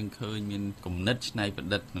ទៀតយើងឃើញមានគំនិតច្នៃប្រ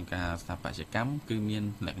ឌិតក្នុងការស្ថាបត្យកម្មគឺមាន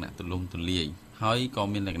លក្ខណៈទូលំទូលាយហើយក៏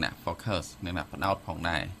មានលក្ខណៈ focus លក្ខណៈផ្ដោតផង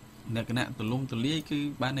ដែរលក្ខណៈទូលំទូលាយគឺ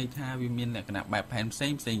បានន័យថាវាមានលក្ខណៈបែបផែនផ្សេ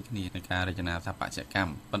ងគ្នាในការរចនាស្ថាបត្យកម្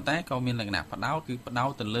មប៉ុន្តែក៏មានលក្ខណៈផ្ដោតគឺផ្ដោត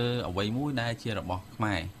ទៅលើអ្វីមួយដែលជារបស់ខ្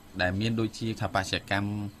មែរដែលមានដូចជាស្ថាបត្យកម្ម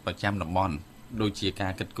ប្រចាំតំបន់ដូចជាកា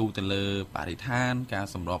រគិតគូរទៅលើបរិស្ថានការ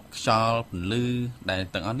សម្របខ្យល់ពន្លឺដែល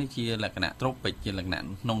ទាំងអស់នេះជាលក្ខណៈ tropic ជាលក្ខណៈ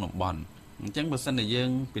ក្នុងតំបន់អញ្ចឹងបើសិនជាយើង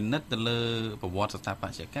ពិនិត្យទៅលើប្រវត្តិស្ថាប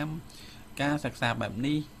ត្យកម្មការសិក្សាបែប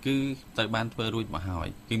នេះគឺត្រូវបានធ្វើរួចមកហើយ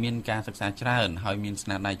គឺមានការសិក្សាច្រើនហើយមានស្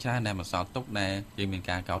នាដៃច្រើនដែលបន្សល់ទុកដែលយើងមាន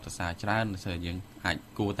ការកោតសរសើរច្រើនដែលយើងអាច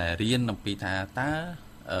គួរតែរៀនអំពីថាតើ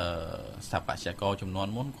ស្ថាបត្យករចំនួន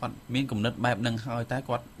មុនគាត់មានគំនិតបែបហ្នឹងហើយតែ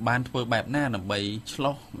គាត់បានធ្វើបែបណាដើម្បីឆ្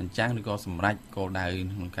លោះបញ្ចាំងឬក៏សម្រេចគោលដៅ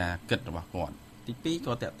ក្នុងការគិតរបស់គាត់ទី2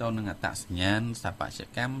ក៏តកតទៅនឹងអត្តសញ្ញាណស្ថាបត្យ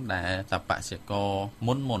កម្មដែលស្ថាបត្យករ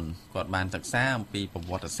មុនគាត់បានសិក្សាអំពីប្រ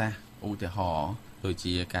វត្តិសាស្ត្រឧទាហរណ៍ដូច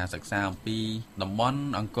ជាការសិក្សាអំពីតំបន់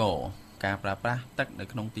អង្គរការប្រើប្រាស់ទឹកនៅ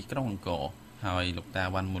ក្នុងទីក្រុងអង្គរហើយលោកតា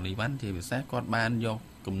វ៉ាន់មូលីវ៉ាន់ជាពិសេសគាត់បានយក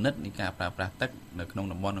គំនិតនៃការប្រើប្រាស់ទឹកនៅក្នុង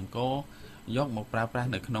តំបន់អង្គរយកមកប្រើប្រាស់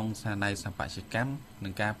នៅក្នុងស្ថានភាពស្ថាបត្យកម្មនិ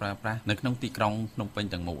ងការប្រើប្រាស់នៅក្នុងទីក្រុងភ្នំពេញ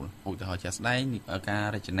ទាំងមូលឧទាហរណ៍ជាក់ស្ដែងការ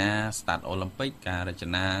រចនា Stade Olympic ការរច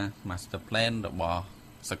នា Master Plan របស់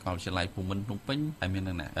សាកលវិទ្យាល័យភូមិន្ទភ្នំពេញហើយមានល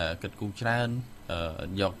ក្ខណៈគិតគូរច្រើន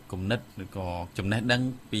យកគំនិតឬក៏ចំណេះដឹង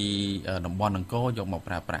ពីតំបន់អង្គរយកមក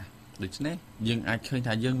ប្រើប្រាស់ដូច្នេះយើងអាចឃើញ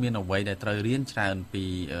ថាយើងមានអ្វីដែលត្រូវរៀនច្រើនពី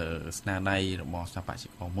ស្នាដៃរបស់ស្ថាបត្យ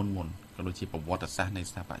ករមុនក៏ដូចជាប្រវត្តិសាស្ត្រនៃ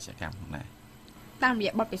ស្ថាបត្យកម្មផងដែរតាមរ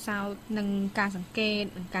យៈបទពិសោធន៍និងការសង្កេត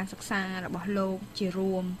និងការសិក្សារបស់លោកជា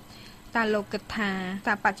រួមតើលោកគិតថាស្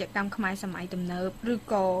ថាបត្យកម្មខ្មែរសម័យទំនើបឬ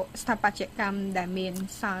ក៏ស្ថាបត្យកម្មដែលមាន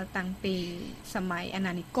សល់តាំងពីសម័យអា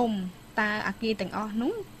ណានិគមតើអគារទាំងអស់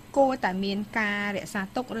នោះគួរតែមានការរក្សា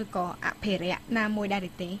ទុកឬក៏អភិរក្សណាមួយដែរ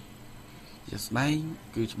ទេជាស្ដែង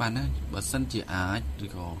គឺច្បាស់ណាស់បើសិនជាអាចឬ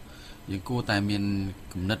ក៏យើងគួរតែមាន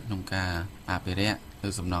គំនិតក្នុងការអភិរក្សឬ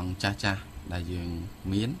សំណង់ចាស់ដែលយើង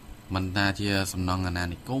មានមិនថាជាសំណង់អាណា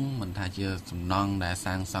និគមមិនថាជាសំណង់ដែល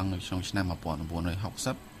សាងសង់នៅក្នុងឆ្នាំ1960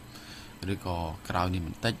ឬក៏ក្រោយនេះប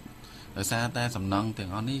ន្តិចដោយសារតែសំណង់ទាំង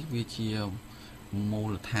អស់នេះវាជាមូល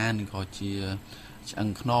ដ្ឋានឬក៏ជាឆ្អឹង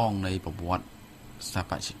ខ្នងនៃប្រវត្តិស្ថា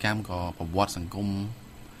បត្យកម្មក៏ប្រវត្តិសង្គម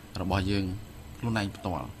របស់យើងខ្លួនឯងផ្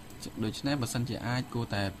ទាល់ដូច្នេះបើសិនជាអាចគួរ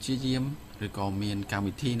តែព្យាយាមឬក៏មានកម្ម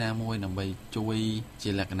វិធីណាមួយដើម្បីជួយជា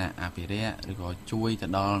លក្ខណៈអភិរក្សឬក៏ជួយទៅ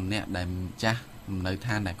ដល់អ្នកដែលចាស់នៅ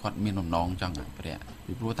ឋានដែលគាត់មានបំណងចង់អភិរក្ស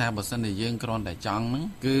ពីព្រោះថាបើសិនជាយើងគ្រាន់តែចង់ហ្នឹង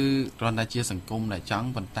គឺគ្រាន់តែជាសង្គមដែលចង់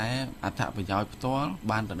ប៉ុន្តែអត្ថប្រយោជន៍ផ្ទាល់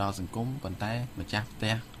បានទៅដល់សង្គមប៉ុន្តែម្ចាស់ផ្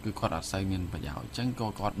ទះគឺគាត់អត់សូវមានប្រយោជន៍អញ្ចឹងក៏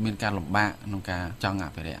គាត់មានការលំបាកក្នុងការចង់អ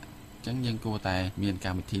ភិរក្សអញ្ចឹងយើងគួរតែមានក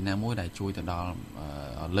ម្មវិធីណាមួយដែលជួយទៅដល់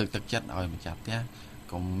លើកទឹកចិត្តឲ្យម្ចាស់ផ្ទះ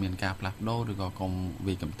កុំមានការផ្លាស់ប្ដូរឬក៏កុំ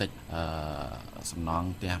វាយកំទេចសំណង់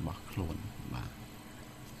ផ្ទះរបស់ខ្លួនបាទ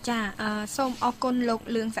ចាសូមអរគុណលោក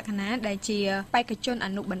លឿងសក្ខណាដែលជាបេក្ខជនអ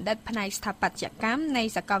នុបណ្ឌិតផ្នែកស្ថាបត្យកម្មនៃ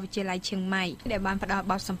សាកលវិទ្យាល័យឈៀងម៉ៃដែលបានផ្ដល់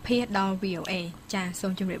បទសម្ភាសន៍ដល់ VOA ចាសូ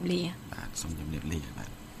មជម្រាបលាបាទសូមជម្រាបលាបាទ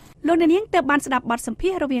លោកនាងទើបបានស្ដាប់បទសម្ភា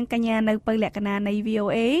សន៍រវាងកញ្ញានៅពៅលក្ខណានៃ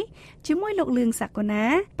VOA ជាមួយលោកលឿងសក្ខណា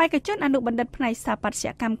បេក្ខជនអនុបណ្ឌិតផ្នែកស្ថាបត្យ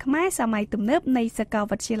កម្មខ្មែរសម័យទំនើបនៃសាកល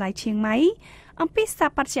វិទ្យាល័យឈៀងម៉ៃអំពីស្ថា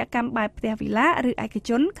បត្យកម្មបែបផ្ទះវិឡាឬឯក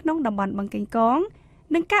ជនក្នុងតំបន់បឹងកេងកង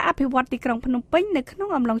និងការអភិវឌ្ឍទីក្រុងភ្នំពេញនៅក្នុង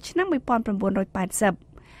អំឡុងឆ្នាំ1980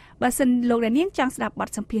 បើសិនលោកអ្នកនាងចង់ស្ដាប់បទ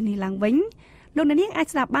សម្ភាសន៍នេះឡើងវិញលោកអ្នកនាងអាច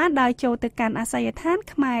ស្ដាប់បានដោយចូលទៅកាន់អាសយដ្ឋាន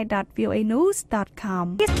khmer.voanews.com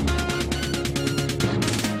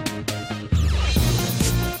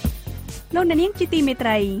លោកអ្នកនាងជាទីមេត្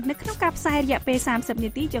រីនៅក្នុងការផ្សាយរយៈពេល30នា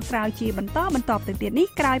ទីចុងក្រោយជាបន្តទៅទៀតនេះ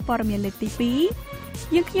ក្រោយព័ត៌មានលើកទី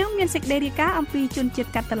2យើងខ្ញុំមានសេចក្តីរាយការណ៍អំពីជនជាតិ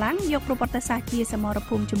កាតាឡាំងយកប្រវត្តិសាស្ត្រជាសមរ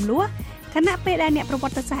ភូមិចំនួនខណៈពេលដែលអ្នកប្រវ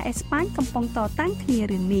ត្តិសាស្ត្រអេស្ប៉ាញកំពុងតតាំងគ្នា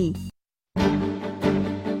រឿងនេះ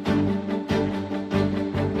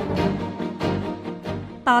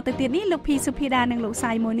តទៅទៀតនេះលោកភីសុភីដានិងលោក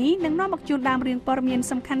សៃម៉ូនីនឹងនាំមកជូនដើមរឿងព័ត៌មាន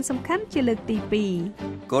សំខាន់ជាលើកទី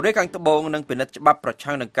2កូរ៉េខាងត្បូងនឹងពិនិត្យច្បាប់ប្រ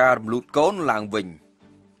ឆាំងនឹងការរំលូតកូនឡើងវិញ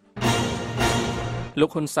លោក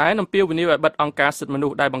ហ៊ុនសែនអំពាវនាវឲ្យបិទអង្គការសិទ្ធិមនុ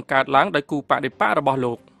ស្សដែលបង្កើតឡើងដោយគូបដិបករបស់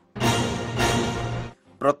លោក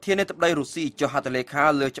ប្រធានាធិបតីរុស្ស៊ីចុះហត្ថលេខា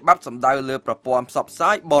លើច្បាប់សម្ដៅលើប្រព័ន្ធផ្សព្វផ្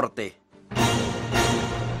សាយបរទេស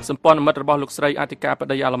សម្ព័ន្ធមិត្តរបស់លោកស្រីអធិការប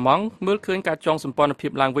តីអាល្លឺម៉ង់មើលឃើញការចងសម្ព័ន្ធភា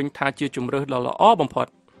ពឡើងវិញថាជាជំរើសដ៏ល្អបំផុត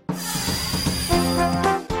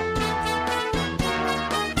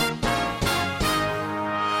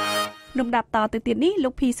លំដាប់តទៅទៀតនេះលោ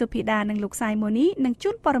កភីសុភីដានិងលោកសៃម៉ូនីនឹងជូ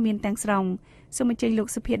នព័ត៌មានទាំងស្រុងសូមអញ្ជើញលោក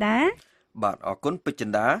សុភីដាបាទអរគុណពេជ្រចិ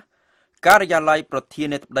ន្តាការិយាល័យប្រធា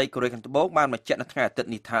នាធិបតីកូរ៉េខាងត្បូងបានបញ្ជាក់នៅថ្ងៃអាទិត្យ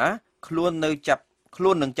នេះថាខ្លួននឹងចាប់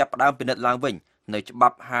ផ្ដើមពិនិត្យឡើងវិញនៅច្បា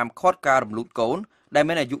ប់ហាមឃាត់ការរំលូតកូនដែល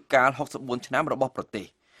មានអាយុកាល64ឆ្នាំរបស់ប្រទេស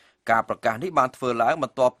ការប្រកាសនេះបានធ្វើឡើងប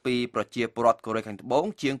ន្ទាប់ពីប្រជាពលរដ្ឋកូរ៉េខាងត្បូង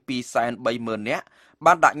ជាង 230,000 នាក់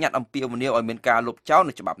បានដាក់ញត្តិអំពាវនាវឲ្យមានការលុបចោល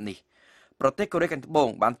នៅច្បាប់នេះប្រទេសកូរ៉េខាងត្បូង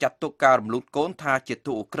បានចាត់ទុកការរំលូតកូនថាជា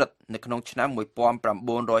ទុក្ខឧក្រិដ្ឋនៅក្នុងឆ្នាំ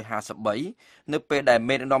1953នៅពេលដែល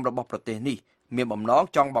មេដឹកនាំរបស់ប្រទេសនេះមានបំណង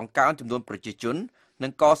ចង់បង្កើនចំនួនប្រជាជននិ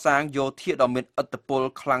ងកសាងយោធាដ៏មានឥទ្ធិពល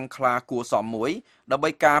ខ្លាំងក្លាគួរសមមួយដើម្បី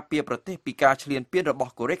ការពារប្រទេសពីការឈ្លានពានរប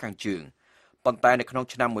ស់កូរ៉េខាងជើងប៉ុន្តែនៅក្នុង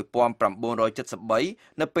ឆ្នាំ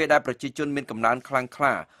1973នៅពេលដែលប្រជាជនមានកំណើនខ្លាំងក្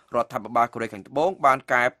លារដ្ឋាភិបាលកូរ៉េខាងត្បូងបាន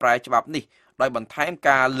កែប្រែច្បាប់នេះដោយបន្ថែម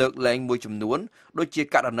ការលើកលែងមួយចំនួនដូចជា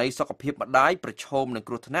ករណីសុខភាពម្ដាយប្រឈមនឹង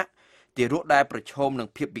គ្រោះថ្នាក់ទារកដែលប្រឈមនឹង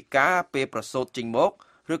ភាពពិការពេលប្រសូតចេញមក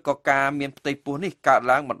ឬក៏ការមានផ្ទៃពោះនេះកើត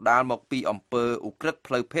ឡើងបណ្ដាលមកពីអំពើឧក្រិដ្ឋ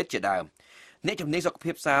ផ្លូវភេទជាដើមអ្នកជំនាញសុខ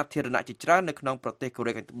ភាពសាធារណៈជាច្រើននៅក្នុងប្រទេសកូ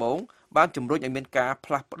រ៉េខាងត្បូងបានជំរុញឲ្យមានការ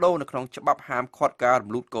ផ្លាស់ប្ដូរនៅក្នុងច្បាប់ហាមឃាត់ការរំ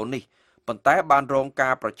លូតកូននេះប៉ុន្តែបានរងកា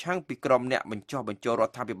រប្រឆាំងពីក្រុមអ្នកបញ្ចុះបញ្ចូលរ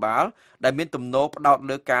ដ្ឋាភិបាលដែលមានទំនោរផ្ដោត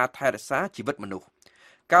លើការថែរក្សាជីវិតមនុស្ស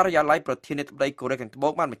ការិយាល័យប្រធានាធិបតីកូរ៉េខាងត្បូ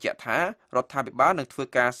ងបានបញ្ជាក់ថារដ្ឋាភិបាលនឹងធ្វើ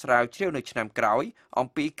ការស្រាវជ្រាវនៅឆ្នាំក្រោយអំ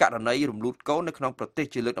ពីករណីរំលូតកូននៅក្នុងប្រទេស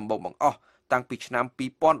ជាលើកដំបូងបង្អស់តាំងពីឆ្នាំ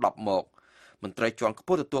2010មកមន្ត្រីជាន់ខ្ព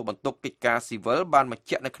ស់ទទួលបន្ទុកកិច្ចការស៊ីវិលបានបញ្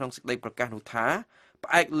ជាក់នៅក្នុងសេចក្តីប្រកាសនោះថា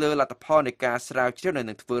ផ្អែកលើលទ្ធផលនៃការស្រាវជ្រាវនៅ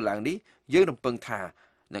នឹងធ្វើឡើងនេះយើងរំពឹងថា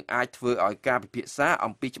នឹងអាចធ្វើឲ្យការពិភាក្សា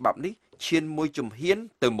អំពីច្បាប់នេះឈានមួយជំហាន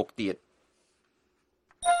ទៅមុខទៀត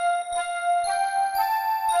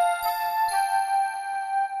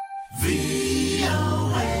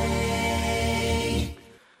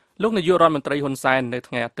លោកនាយករដ្ឋមន្ត្រីហ៊ុនសែននៅ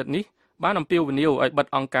ថ្ងៃអាទិត្យនេះបានអំពាវនាវឲ្យបិទ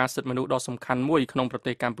អង្គការសិទ្ធិមនុស្សដ៏សំខាន់មួយក្នុងប្រ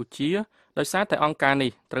ទេសកម្ពុជាដោយសារតែអង្គការ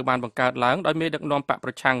នេះត្រូវបានបង្កើតឡើងដោយមេដឹកនាំបកប្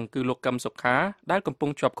រឆាំងគឺលោកកឹមសុខាដែលកំពុង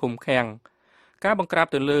ជាប់ឃុំឃាំងការបង្ក្រាប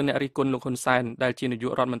ទៅលើអ្នករិះគន់លោកហ៊ុនសែនដែលជានាយ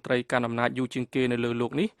ករដ្ឋមន្ត្រីកាន់អំណាចយូរជាងគេនៅលើលោ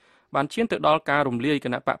កនេះបានឈានទៅដល់ការរំលាយគ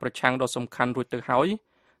ណៈបកប្រឆាំងដ៏សំខាន់រួចទៅហើ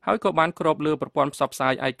យក៏បានគ្របលើប្រព័ន្ធផ្សព្វផ្សា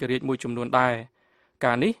យឯករាជ្យមួយចំនួនដែរ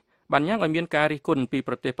ការនេះបានញ៉ាំងឲ្យមានការរិះគន់ពី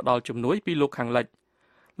ប្រទេសផ្ដាល់ជំនួយពីលោកខាងលិច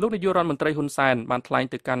លោកនាយករដ្ឋមន្ត្រីហ៊ុនសែនបានថ្លែង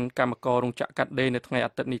ទៅកាន់គណៈកម្មការរោងចក្រកាត់ដេរនៅថ្ងៃ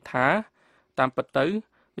អាទិត្យនេះថាតាមពិតទៅ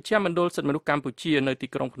វិជាមណ្ឌលសិទ្ធិមនុស្សកម្ពុជានៅទី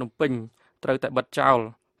ក្រុងភ្នំពេញត្រូវតែបិទចោល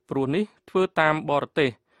ព្រោះនេះធ្វើតាមបរទេស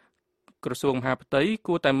ក្រសួងមហាផ្ទៃ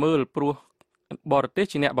គួរតែមើលព្រោះបរទេស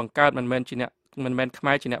ជាអ្នកបង្កើតមិនមែនខ្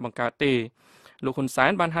មែរជាអ្នកបង្កើតទេលោកហ៊ុនសែ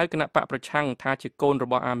នបានហៅគណៈបកប្រឆាំងថាជាកូនរ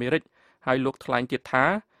បស់អាមេរិកហើយលោកថ្លែងទៀតថា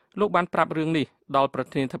លោកបានប្រាប់រឿងនេះដល់ប្រ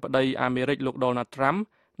ធានាធិបតីអាមេរិកលោក Donald Trump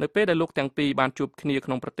នៅពេលដែលលោកទាំងពីរបានជួបគ្នាក្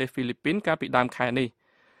នុងប្រទេសហ្វីលីពីនកាលពីដើមខែនេះ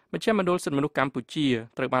មជ្ឈមណ្ឌលសិទ្ធិមនុស្សកម្ពុជា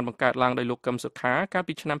ត្រូវបានបង្កើតឡើងដោយលោកកឹមសុខាកាល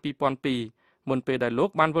ពីឆ្នាំ2002មុនពេលដែលលោក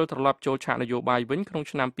បានវិលត្រឡប់ចូលឆាកនយោបាយវិញក្នុង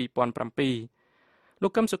ឆ្នាំ2007លោ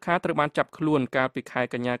កកឹមសុខាត្រូវបានចាប់ខ្លួនកាលពីខែ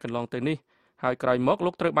កញ្ញាកន្លងទៅនេះហើយក្រោយមកលោ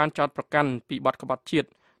កត្រូវបានចោទប្រកាន់ពីបទក្បត់ជាតិ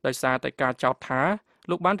ដោយសារតែការចោទថា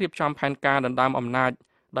លោកបានរៀបចំផែនការដណ្ដើមអំណាច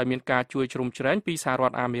ដោយមានការជួយជ្រោមជ្រែងពីសហរ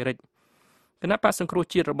ដ្ឋអាមេរិកគណៈបក្សសង្គ្រោះ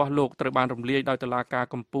ជាតិរបស់លោកត្រូវបានរំលាយដោយតុលាការ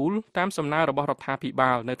កំពូលតាមសំណើរបស់រដ្ឋាភិ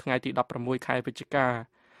បាលនៅថ្ងៃទី16ខែវិច្ឆិកា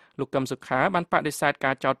លោកកឹមសុខាបានបដិសេធ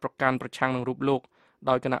ការចោទប្រកាន់ប្រឆាំងនឹងរូបលោក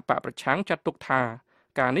ដោយគណៈបកប្រឆាំងចាត់ទុកថា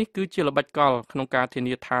ការនេះគឺជាល្បិចកលក្នុងការធា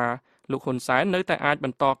នាថាលោកហ៊ុនសែននៅតែអាចប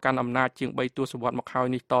ន្តកាន់អំណាចជាង3ទសវត្សរ៍មកហើយ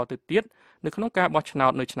នេះតទៅទៀតនៅក្នុងការបោះឆ្នោ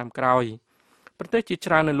តនៅឆ្នាំក្រោយប្រទេសជា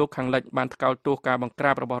ច្រើននៅលោកខាងលិចបានថ្កោលទោសការបង្ក្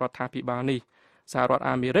រាបរបស់រដ្ឋាភិបាលនេះ សហរដ្ឋ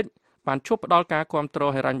អាមេរិកបានជួបផ្ដល់ការគាំទ្រ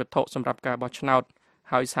ហិរញ្ញវត្ថុសម្រាប់ការបោះឆ្នោត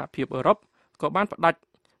ហើយសហភាពអឺរ៉ុបក៏បានផ្ដាច់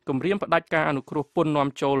គម្រាមផ្ដាច់ការអនុគ្រោះពន្ធនាំ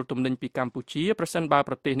ចូលទំនិញពីកម្ពុជាប្រសិនបើ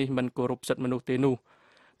ប្រទេសនេះមិនគោរពសិទ្ធិមនុស្សទេនោះ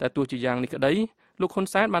តែទោះជាយ៉ាងនេះក្តីលោកហ៊ុន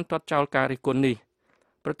សែនបានទាត់ចោលការរិះគន់នេះ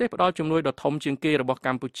ប្រទេសផ្ដល់ជំនួយដ៏ធំជាងគេរបស់ក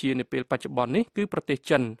ម្ពុជានាពេលបច្ចុប្បន្ននេះគឺប្រទេស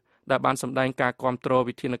ចិនដែលបានសម្ដែងការគាំទ្រ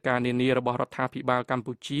វិធានការនានារបស់រដ្ឋាភិបាលកម្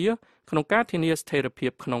ពុជាក្នុងការធានាស្ថិរភា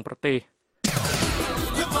ពក្នុងប្រទេស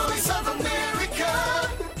The voice of America.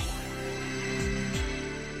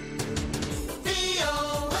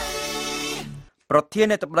 VOA. ប្រធា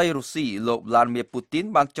នាធិបតីរុស្ស៊ីលោក Vladimir Putin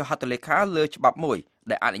បានចុះហត្ថលេខាលើច្បាប់មួយ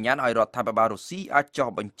ដែលអនុញ្ញាតឲ្យរដ្ឋាភិបាលរុស្ស៊ីអាចចុះ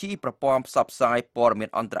បញ្ជីប្រព័ន្ធផ្សព្វផ្សាយព័ត៌មាន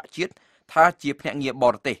អន្តរជាតិថាជាភ្នាក់ងារប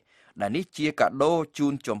រទេសដែលនេះជាកាដូជូ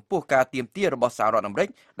នចំពោះការទាមទាររបស់សហរដ្ឋអាមេរិក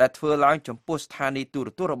ដែលធ្វើឡើងចំពោះស្ថានីយទូរ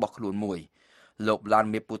ទស្សន៍របស់ខ្លួនមួយលោក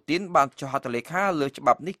Vladimir Putin បានចុះហត្ថលេខាលើច្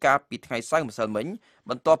បាប់នេះកាលពីថ្ងៃសៅរ៍ម្សិលមិញ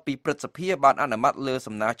បន្ទាប់ពីព្រឹទ្ធសភាបានអនុម័តលើ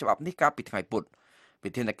សំណើច្បាប់នេះកាលពីថ្ងៃពុធ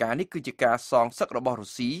វិធានការនេះគឺជាការសងសឹករបស់រុ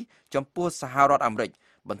ស្ស៊ីចំពោះសហរដ្ឋអាមេរិក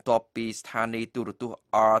បន្ទាប់ពីស្ថានីយទូរទស្សន៍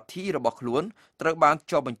RT របស់ខ្លួនត្រូវបាន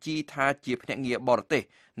ចុះបញ្ជីថាជាភ្នាក់ងារបរទេស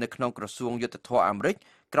នៅក្នុងក្រសួងយុទ្ធភ័ពអាមេរិក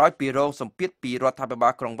ក្រោយពីរងសម្ពាធពីរដ្ឋាភិបា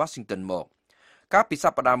លក្រុង Washington មកកាលពីស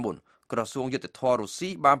ប្តាហ៍មុនក្រសួងយុទ្ធភ័ពរុស្ស៊ី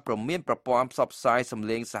បានព្រមានប្រព័ន្ធផ្សព្វផ្សាយសម្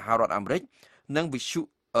លេងសហរដ្ឋអាមេរិកនិងវិទ្យុ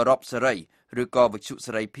អឺរ៉ុបសេរីឬក៏វិទ្យុ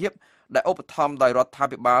សេរីភាពដែលឧបត្ថម្ភដោយរដ្ឋា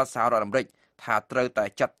ភិបាលសហរដ្ឋអាមេរិកថាត្រូវតែ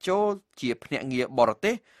ចាត់ចូលជាភ្នាក់ងារបរ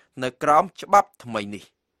ទេសនៅក្រោមច្បាប់ថ្មីនេះ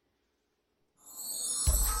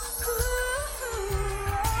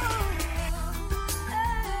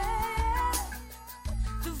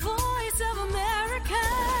The voice of America.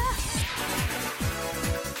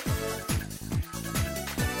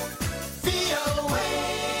 VOA.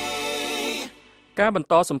 ការបន្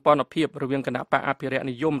តសម្ព័ន្ធភាពរវាងគណៈបកអភិរក្ស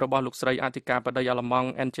និយមរបស់លោកស្រីអធិការបតីអាល្លឺម៉ង់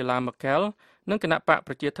Angela Merkel និងគណៈបក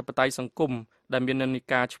ប្រជាធិបតេយ្យសង្គមដែលមាននិន្នា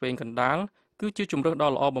ការឆ្វេងកណ្ដាលគឺជាជម្រើស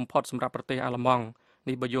ដ៏ល្អបំផុតសម្រាប់ប្រទេសអាល្លឺម៉ង់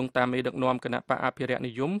នេះបើយោងតាមមេដឹកនាំគណៈបកអភិរក្ស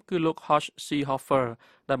និយមគឺលោក Horst Seehofer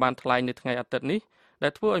ដែលបានថ្លែងនៅថ្ងៃអាទិត្យនេះដែ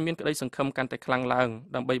លធ្វើឲ្យមានក្តីសង្ឃឹមកាន់តែខ្លាំងឡើង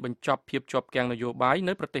ដើម្បីបញ្ចប់ភាពជាប់គាំងនយោបាយ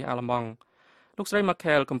នៅប្រទេសអាល្លឺម៉ង់លោកស្រី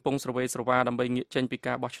Merkel កំពុងស្រវេស្រវាដើម្បីងាកចេញពី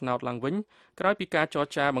ការបោះឆ្នោតឡើងវិញក្រោយពីការចរ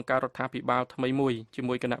ចាបង្កើតរដ្ឋាភិបាលថ្មីមួយជា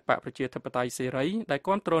មួយគណៈបកប្រជាធិបតេយ្យសេរីដែល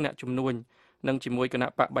គាំទ្រអ្នកជំនួញនិងជាមួយគណៈ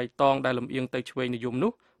បកបៃតងដែលលំអៀងទៅឆ្វេងនិយម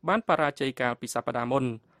នោះបានបរាជ័យកាលពីសប្តាហ៍មុន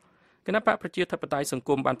គណៈបកប្រជាធិបតេយ្យសង្គ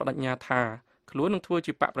មបានបដិញ្ញាថាខ្លួននឹងធ្វើ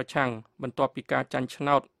ជាបកប្រឆាំងបន្ទាប់ពីការចាញ់ឆ្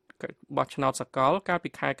នោតបោះឆ្នោតសកលកាលពី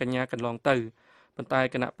ខែកញ្ញាកន្លងទៅប៉ុន្តែ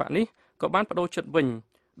គណៈបកនេះក៏បានបដូរចិត្តវិញ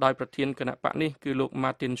ដោយប្រធានគណៈបកនេះគឺលោក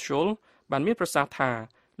Martin Schulz បានមានប្រសាសន៍ថា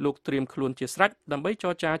លោកត្រៀមខ្លួនជាស្រេចដើម្បីច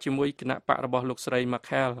រចាជាមួយគណៈបករបស់លោកស្រី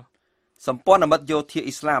Merkel សម្ព័ន្ធមិត្តយោធា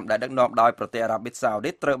អ៊ីស្លាមដែលដឹកនាំដោយប្រទេសអារ៉ាប៊ីសាអូ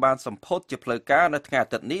ឌីតត្រូវបានសម្ពោធជាផ្លូវការនៅថ្ងៃអា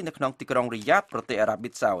ទិត្យនេះនៅក្នុងទីក្រុងរីយ៉ាតប្រទេសអារ៉ាប៊ី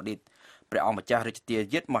សាអូឌីតព្រះអង្គម្ចាស់រាជទា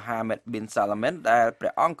យាទ Mohammed bin Salman ដែលព្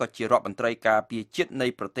រះអង្គក៏ជារដ្ឋមន្ត្រីការពារជាតិនៃ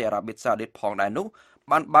ប្រទេសអារ៉ាប៊ីសាអូឌីតផងដែរនោះ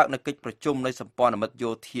បានបើកនៅកិច្ចប្រជុំនៃសម្ព័ន្ធមិត្តយោ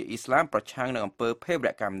ធាអ៊ីស្លាមប្រឆាំងនឹងអំពើភេរវ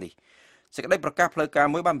កម្មនេះសេចក្តីប្រកាសផ្លូវការ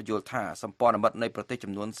មួយបានបញ្យល់ថាសម្ព័ន្ធមិត្តនៃប្រទេស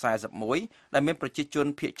ចំនួន41ដែលមានប្រជាជន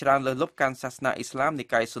ភាគច្រើនលើសលប់កាន់សាសនាអ៊ីស្លាមនិ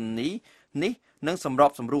កាយស៊ុននីនេះនឹងសម្រ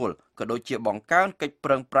បសម្រួលក៏ដូចជាបង្កើនកិច្ចប្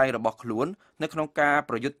រឹងប្រែងរបស់ខ្លួននៅក្នុងការ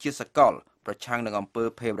ប្រយុទ្ធជាសកលប្រឆាំងនឹងអំពើ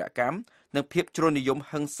ភេរវកម្មនិងភាពជ្រុលនិយម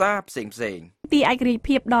ហិង្សាផ្សេងៗទីឯករាជ្យ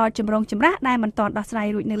ភាពដ៏ចម្រូងចម្រាសដែលមិនទាន់ដោះស្រាយ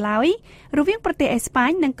រួចនៅឡើយរវាងប្រទេសអេស្ប៉ាញ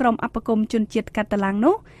និងក្រុមអបគមជនជាតិកាតាឡាំង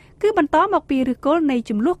នោះគឺបន្តមកពីឫសគល់នៃ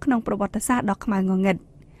ចំនួនក្នុងប្រវត្តិសាស្ត្រដ៏ខ្មៅងងឹត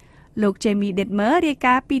លោក Jamie Detmer រាយ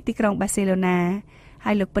ការណ៍ពីទីក្រុងបាសេឡូណា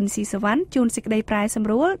ហើយលោកពិនស៊ីសវណ្ណជួនសេចក្តីប្រែសម្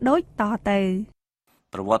រួលដូចតទៅ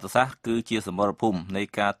ប្រវត្តិសាស្ត្រគឺជាសមរភូមិនៃ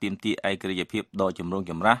ការទាមទារឯករាជ្យភាពដ៏ចម្រូង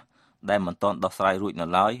ចម្រាសដែលមិនទាន់ដោះស្រាយរួចនៅ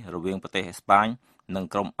ឡើយរវាងប្រទេសអេស្ប៉ាញនិង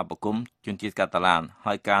ក្រុមអបគមជនជាតិកាតាឡាន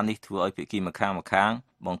ហើយការនេះធ្វើឲ្យភាគីម្ខាង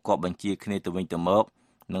បង្កប់បញ្ជាគ្នាទៅវិញទៅមក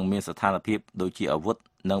និងមានស្ថានភាពដូចជាអាវុធ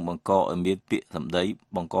និងបង្កឲ្យមានពាក្យសម្ដី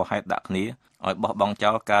បង្កហេតុដាក់គ្នាឲ្យបោះបង់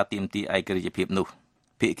ចោលការទាមទារឯករាជ្យភាពនោះ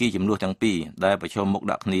ភាគីចំនួនទាំងពីរដែលប្រឈមមុខ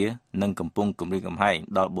ដាក់គ្នានិងកំពុងគំរាមកំហែង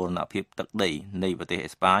ដល់បូរណភាពទឹកដីនៃប្រទេស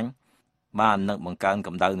អេស្ប៉ាញបាននឹងបង្កើនក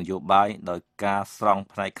ម្ដៅនយោបាយដោយការស្រង់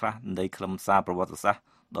ផ្នែកខ្លះនៃខ្លឹមសារប្រវត្តិសាស្ត្រ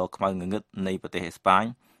ដ៏ខ្មៅងងឹតនៃប្រទេសអេស្ប៉ាញ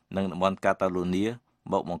និងតំបន់កាតាឡូនី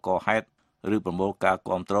មកបង្កហេតុឬប្រមូលការ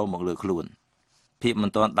គ្រប់គ្រងមកលើខ្លួនភាពមិន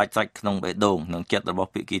ទាន់ដាច់សាច់ក្នុងបេះដូងនិងចិត្តរបស់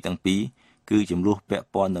ភាគីទាំងពីរគឺចំនួនពាក់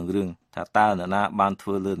ព័ន្ធនឹងរឿងថាតើនរណាបានធ្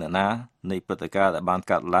វើលើនរណានៃព្រឹត្តិការណ៍ដែលបាន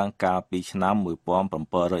កាត់ឡើងកាលពីឆ្នាំ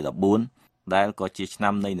1714ដែលក៏ជាឆ្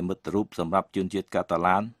នាំនៃនិមិត្តរូបសម្រាប់ជនជាតិកាតា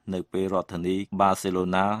ឡាននៅពេលរដ្ឋធានីបាសេឡូ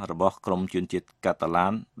ណារបស់ក្រុមជនជាតិកាតាឡា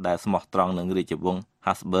នដែលស្មោះត្រង់នឹងរាជវង្ស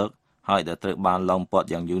Habsburg ហើយដែលត្រូវបានឡោមព័ទ្ធ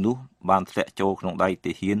យ៉ាងយូរនោះបានធ្លាក់ចូលក្នុងដៃ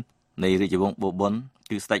ទាហាននៃរាជវង្សបូប៊ុន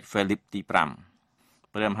គឺស្ដេច Philip ទី5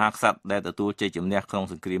 ព្រះមហាក្សត្រដែលទទួលជ័យជំនះក្នុង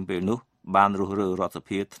សង្គ្រាមពេលនោះបានរុះរើរដ្ឋស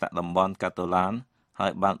ភាថ្នាក់តំបន់កាតូឡានហើ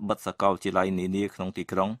យបានបិទសាកលវិទ្យាល័យនានាក្នុងទី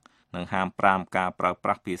ក្រុងនិងហាម5ការប្រើប្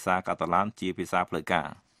រាស់ភាសាកាតូឡានជាភាសាផ្លូវការ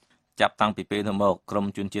ចាប់តាំងពីពេលនោះមកក្រុម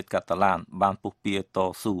ជនជាតិកាតូឡានបានពុះពៀត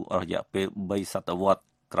ស៊ូអស់រយៈពេល3សតវត្ស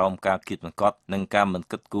ក្រោមការគៀបសង្កត់និងការមិន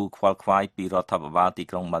គិតគូរខ្វល់ខ្វាយពីរដ្ឋាភិបាលទី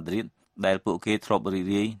ក្រុងម៉ាឌ្រីតដែលពួកគេធ្លាប់រីក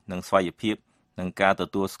រាយនឹងស្វ័យភាពនិងការទ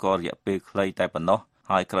ទួលស្គាល់រយៈពេលខ្លីតែប៉ុណ្ណោះ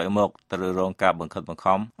ហើយក្រោយមកត្រូវរងការបង្ខិតបង្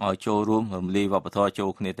ខំឲ្យចូលរួមរំលាយវប្បធម៌ចូល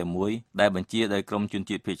គ្នាតែមួយដែលបញ្ជាដោយក្រុមជន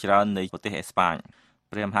ជាតិភាគច្រើននៃប្រទេសអេស្ប៉ាញ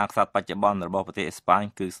ព្រះមហាក្សត្របច្ចុប្បន្នរបស់ប្រទេសអេស្ប៉ាញ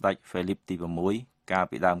គឺស្ដេចហ្វេលីបទី6កាល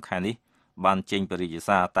ពីដើមខែនេះបានចេញបរិយា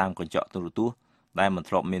សារតាមកញ្ចក់ទូរទស្សន៍ដែលមិន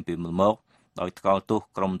ធ្លាប់មានពីមុនមកដោយថ្កោលទោស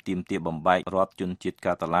ក្រុមទាមទារបំបែករដ្ឋជនជាតិ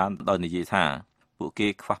កាតាឡានដោយនិយាយថាពួកគេ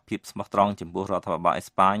ខ្វះភាពស្មោះត្រង់ចំពោះរដ្ឋាភិបាលអេ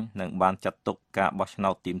ស្ប៉ាញនិងបានចាត់ទុកការបោះឆ្នោ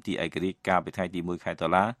តទាមទារឯករាជ្យកាលពីថ្ងៃទី1ខែតុ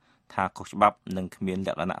លាថាខុសច្បាប់និងគ្មានល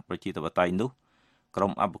ក្ខណៈប្រជាធិបតេយ្យនោះក្រុ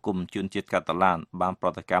មអបគមជនជាតិកាតាឡានបានប្រ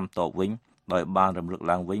តិកម្មតបវិញដោយបានរំលឹក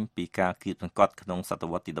ឡើងវិញពីការគៀបសង្កត់ក្នុងសត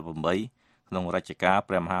វត្សទី18ក្នុងរជ្ជកាល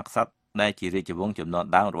ព្រះមហាក្សត្រដែលជារាជវង្សជំនាន់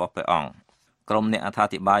ដើមរបស់ព្រះអង្គក្រុមអ្នកអត្ថា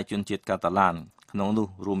ធិប្បាយជនជាតិកាតាឡានក្នុងនោះ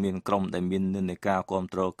រួមមានក្រុមដែលមាននិន្នាការគ្រប់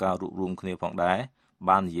គ្រងការរួបរวมគ្នាផងដែរ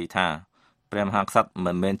បាននិយាយថាព្រះមហាក្សត្រ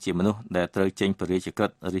មិនមែនជាមនុស្សដែលត្រូវចេញបរិយាក្រឹ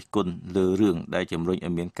តរិះគន់លើរឿងដែលជំរុញឲ្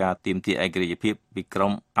យមានការទាមទារឯករាជ្យភាពពីក្រុ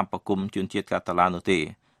មអបគមជនជាតិកាតាឡាននោះទេ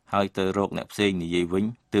ហើយទៅរកអ្នកផ្សេងនិយាយវិញ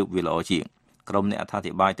ទើបវាល្អជាងក្រុមអ្នកអត្ថា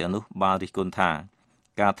ធិប្បាយទាំងនោះបានរិះគន់ថា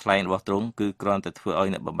ការថ្លែងរបស់ទ្រង់គឺគ្រាន់តែធ្វើឲ្យ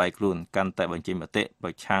អ្នកបបែកខ្លួនកាន់តែបញ្ចេញមតិប្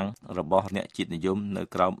រឆាំងរបស់អ្នកជាតិនិយមនៅ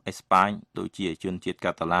ក្រោមអេស្ប៉ាញដូចជាជនជាតិ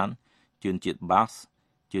កាតាឡានជនជាតិបាស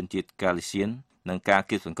ជនជាតិកាលីសៀននិងការ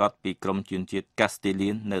គៀបសង្កត់ពីក្រុមជនជាតិកាស្ទីលៀ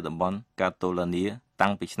ននៅតំបន់កាតូឡានីតាំ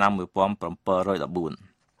ងពីឆ្នាំ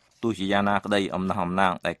1714ទោះជាយ៉ាងណាក្តីអំណះអំណា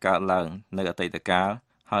ងដែលកើតឡើងនៅអតីតកាល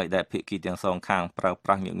ហើយដែលភាគីទាំងសងខាងប្រើប្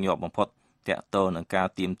រាស់ញឹកញាប់បំផុតតាក់ទងនឹងការ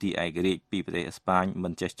ទាមទារឯករាជ្យពីប្រទេសអេស្ប៉ាញមិ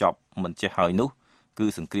នចេះចប់មិនចេះហើយនោះគឺ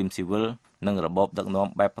សង្គ្រាមស៊ីវិលនិងរបបដឹកនាំ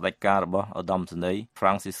បែបផ្ដាច់ការរបស់ឧត្តមសេនីយ៍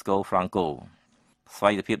Francisco Franco ស្វ័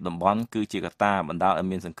យភាពតំបន់គឺជាកត្តាបណ្ដាលឲ្យ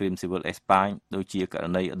មានសង្គ្រាមស៊ីវិលអេស្ប៉ាញដូចជាករ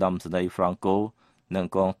ណីឧត្តមសេនីយ៍ Franco និង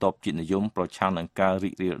កងទ័ពជាតិនិយមប្រឆាំងនឹងការរី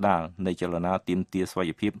ករាលដាលនៃចលនាទាមទារស្វ័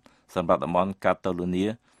យភាពសម្រាប់តំបន់កាតូឡូនី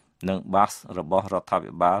និងបាសរបស់រដ្ឋា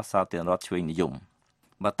ភិបាលសាធារណរដ្ឋឆ្វេងនិយម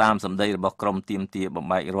បើតាមសម្ដីរបស់ក្រុមទាមទារបំ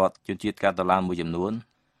បែករដ្ឋជនជាតិកាតាឡានមួយចំនួន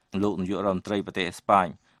លោកនាយករដ្ឋមន្ត្រីប្រទេសអេស្ប៉ាញ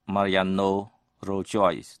Mariano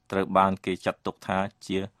Rajoy ត្រូវបានគេចាត់ទុកថា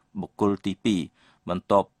ជាបុគ្គលទី2បន្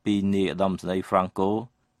ទាប់ពីនាយឧត្តមសេនីយ៍ Franco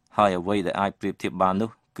ហើយអ្វីដែលអាចប្រៀបធៀបបាននោះ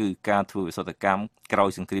គឺការធ្វើវិសុទ្ធកម្មក្រោយ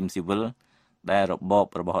សង្គ្រាមស៊ីវិលដែលរបប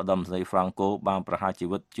របស់ឧត្តមសេនីយ៍ Franco បានប្រហារជី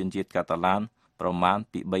វិតជនជាតិកាតាឡានប្រមាណ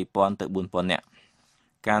ពី 3,000 ទៅ 4,000 នាក់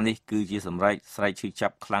ការនេះគឺជាសម្រេចស្រែកឈឺចា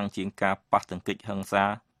ប់ខ្លាំងជាងការប៉ះទង្គិចហិង្សា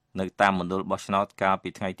នៅតាមមណ្ឌលបោះឆ្នោតកាលពី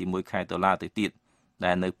ថ្ងៃទី1ខែតុលាទៅទៀត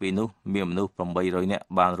ដែលនៅពេលនោះមានមនុស្ស800នាក់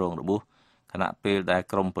បានរងរបួសខណៈពេលដែល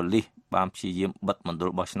ក្រុមប៉ូលីសបានព្យាយាមបិទមណ្ឌល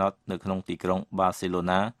បោះឆ្នោតនៅក្នុងទីក្រុងបាសេឡូ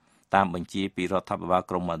ណាតាមបញ្ជាពីរដ្ឋាភិបាល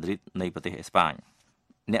ក្រុងម៉ាឌ្រីតនៃប្រទេសអេស្ប៉ាញ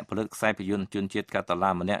អ្នកផលិតខ្សែភាពយន្តជនជាតិកាតាឡា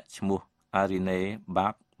នម្នាក់ឈ្មោះ Arine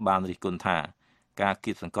Bach បានរិះគន់ថាការ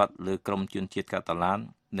គៀបសង្កត់លើក្រុមជនជាតិកាតាឡាន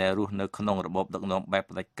ដែលរស់នៅក្នុងរបបដឹកនាំបែប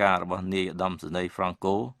ផ្ដាច់ការរបស់នាយឧត្តមសេនីយ៍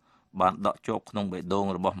Franco បានដកជាប់ក្នុងបេះដូង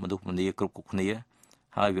របស់មនុស្សម្នាគ្រប់គ្នា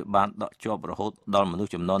ហើយវាបានដកជាប់រហូតដល់មនុស្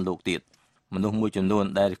សចំនួនលោកទៀតមនុស្សមួយចំនួន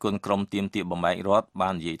ដែលរិះគន់ក្រុមទាមទារបំបែករដ្ឋបា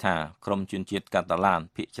ននិយាយថាក្រុមជនជាតិកាតាឡាន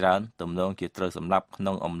ភាគច្រើនទំនងជាត្រូវសម្លាប់ក្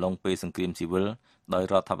នុងអំឡុងពេលសង្គ្រាមស៊ីវិលដោយ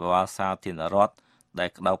រដ្ឋាភិបាលសាធារណរដ្ឋដែល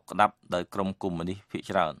ក្តោបក្តាប់ដោយក្រុមកុម្មុយនីសភាគ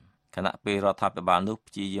ច្រើនខណៈពេលរដ្ឋាភិបាលនោះ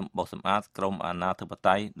ព្យាយាមបោសសម្អាតក្រុមអាណាធិប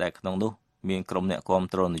តេយ្យដែលក្នុងនោះមានក្រុមអ្នកគាំ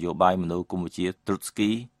ទ្រនយោបាយមនោគមវិជ្ជាទ្រុតស្គី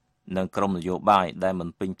និងក្រុមនយោបាយដែលមិន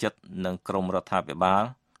ពេញចិត្តនឹងក្រុមរដ្ឋាភិបាល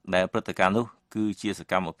ដែលព្រឹត្តិការណ៍នោះគឺជាស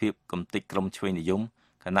កម្មភាពកំទេចក្រុមឆ្វេងនិយម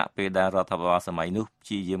ខណៈពេលដែលរដ្ឋាភិបាលសម័យនោះព្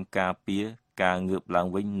យាយាមការពារការងើបឡើង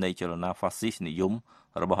វិញនៃចលនាហ្វាស៊ីសនិយម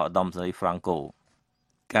របស់ឧត្តមសេនីយ៍ Franco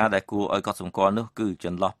ការដែលគួរឲ្យកត់សម្គាល់នោះគឺច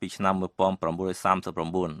ន្លោះពីឆ្នាំ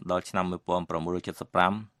1939ដល់ឆ្នាំ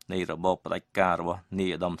1975នៃរបបផ្ដាច់ការរបស់នាយ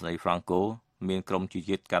ឧត្តមសេនីយ៍ Franco មានក្រុមជន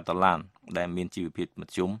ជាតិកាតាឡានដែលមានជីវភាពម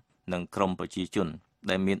ធ្យមនិងក្រុមប្រជាជន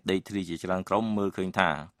ដែលមានដីធ្លីជាច្រើនក្រុមមើលឃើញថា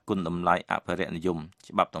គុណតម្លៃអភិរក្សនិយម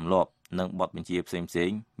ច្បាប់ទម្លាប់និងបទបញ្ជាផ្សេ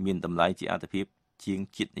ងៗមានតម្លៃជាអាទិភាពជាង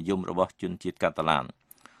ជាតិនិយមរបស់ជនជាតិកាតាឡាន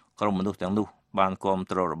ក្រុមមនុស្សទាំងនោះបានគាំ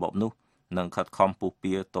ទ្ររបបនោះនិងខិតខំពុះ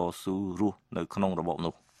ពៀតស៊ូរស់នៅក្នុងរបប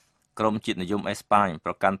នោះក្រុមជាតិនិយមអេស្ប៉ាញ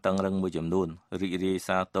ប្រកាន់តឹងរឹងមួយចំនួនរីករាយ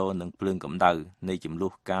សាទរនឹងភ្លើងកម្ដៅនៃចំនួ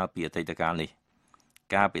នកាលពីអតីតកាលនេះ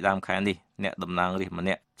កាលពីដើមខែនេះអ្នកតំណាងរាស្ត្រម្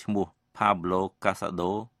នាក់ឈ្មោះ Pablo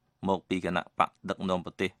Casado មកពីគណៈបកដឹកនាំ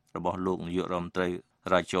ប្រទេសរបស់លោកនាយករដ្ឋមន្ត្រី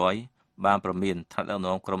Rajoy បានប្រមានថ្នាក់ដឹក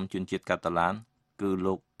នាំក្រុមជនជាតិកាតាឡានគឺ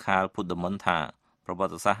លោក Khal Puigdemont ថាប្រ ប្រវ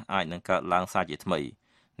ត្តិសាស្ត្រអាចនឹងកើតឡើងសាជាថ្មី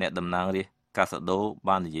អ្នកតំណាងរាស្ត្រកាសាដូ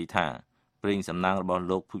បាននិយាយថាព្រេងសំណាងរបស់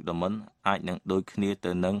លោកភុចដមុនអាចនឹងដូចគ្នា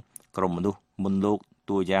ទៅនឹងក្រុមមនុស្សមុនលោក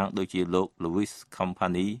តួយ៉ាងដូចជាលោក Louis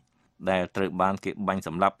Company ដែលត្រូវបានគេបាញ់ស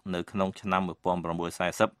ម្លាប់នៅក្នុងឆ្នាំ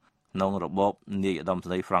1940ក្នុងរបបនាយឧត្តមសេ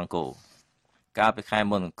នីយ៍ Franco កាលពីខែ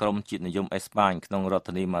មុនក្រុមជាតិនិយមអេស្ប៉ាញក្នុងរដ្ឋ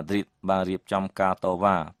ធានីម៉ាឌ្រីតបានរៀបចំការត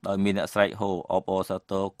វ៉ាដោយមានអ្នកស្រែកហូអបអរសា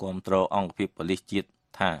ទរគាំទ្រអង្គភាពប៉ូលីសជាតិ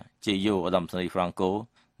ថាជាយោឧត្តមសេនីយ៍ Franco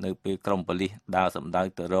នៅពេលក្រុមប៉ូលីសដើរសម្ដៅ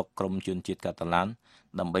ទៅរកក្រុមជនជាតិកាតាឡាន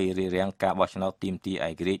ដើម្បីរារាំងការបោះឆ្នោតទាមទារឯ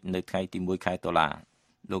ករាជ្យនៅថ្ងៃទី1ខែតុលា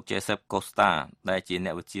លោក Josep Costa ដែលជាអ្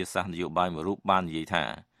នកវិទ្យាសាស្ត្រនយោបាយមួយរូបបាននិយាយថា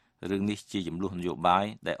រឿងនេះជាចំនួននយោបាយ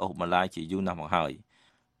ដែលអូសម្លាយជាយូរណាស់មកហើយ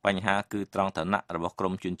បញ្ហាគឺត្រង់ឋានៈរបស់ក្រុ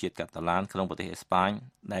មជនជាតិកាតាឡានក្នុងប្រទេសអេស្ប៉ាញ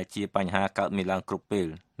ដែលជាបញ្ហាកើតមានឡើងគ្រប់ពេល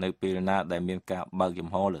នៅពេលណាដែលមានការបើកចំ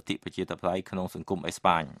ហលទ្ធិប្រជាធិបតេយ្យក្នុងសង្គមអេស្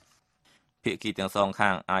ប៉ាញភាគីទាំងសងខា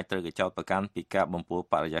ងអាចត្រូវគេចោទប្រកាន់ពីការបំពុល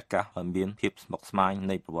បរិយាកាសឲ្យមានភាពស្មុគស្មាញ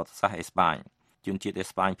នៃប្រវត្តិសាស្ត្រអេស្ប៉ាញជនជាតិអេ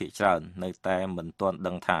ស្ប៉ាញភាគច្រើននៅតែមិនទាន់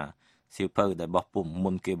ដឹងថាសៀវភៅដែលបោះពុម្ព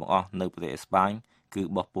មុនគេបង្អស់នៅប្រទេសអេស្ប៉ាញគឺ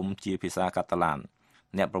បោះពុម្ពជាភាសាកាតាឡាន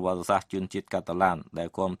អ្នកប្រវត្តិសាស្ត្រជនជាតិកាតាឡានដែល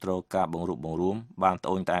គាំទ្រការបង្រួបបង្រួមបានត្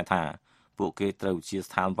អូញត្អែថាពួកគេត្រូវជា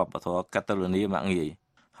ស្ថានវប្បធម៌កាតាឡូនីម៉ាក់ងាយ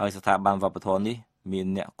ហើយស្ថាប័នវប្បធម៌នេះមាន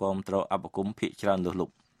អ្នកគាំទ្រអបគមភាគច្រើនលើសល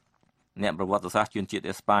ប់អ្នកប្រវត្តិសាស្ត្រជនជាតិ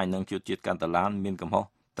អេស្ប៉ាញនិងជនជាតិកាតាឡានមានកំហុស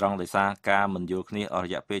ត្រង់ដោយសារការមិនយល់គ្នាអស់រ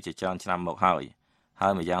យៈពេលជាច្រើនឆ្នាំមកហើយ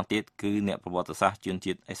ម្យ៉ាងទៀតគឺអ្នកប្រវត្តិសាស្ត្រជន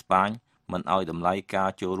ជាតិអេស្ប៉ាញមិនឲ្យតម្លៃការ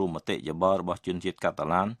ចូលរួមមតិយោបល់របស់ជនជាតិកាតា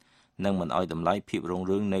ឡាននិងមិនឲ្យតម្លៃភាពរុង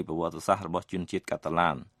រឿងនៃប្រវត្តិសាស្ត្ររបស់ជនជាតិកាតាឡា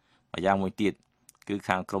នម្យ៉ាងមួយទៀតគឺ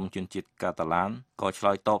ខាងក្រមជនជាតិកាតាឡានក៏ឆ្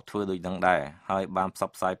លើយតបធ្វើដូចនឹងដែរហើយបានផ្ស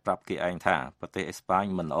ព្វផ្សាយប្រាប់គេឯងថាប្រទេសអេស្ប៉ាញ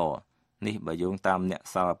មិនល្អនេះបើយោងតាមអ្នក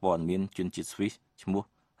សារព័ត៌មានជនជាតិស្វីសឈ្មោះ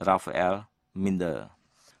Rafael Minder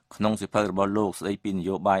ក្នុងសៀវភៅរបស់លោកស្ដីពីន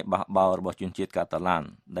យោបាយបះបោររបស់ជនជាតិកាតាឡាន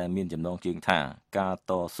ដែលមានចំណងជើងថាការ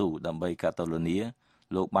តស៊ូដើម្បីកាតាឡូនី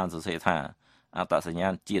លោកបានសរសេរថាអត្តសញ្ញា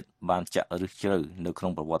ណជាតិបានចាក់ឫសជ្រៅនៅក្នុ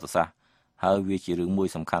ងប្រវត្តិសាស្ត្រហើយវាជារឿងមួយ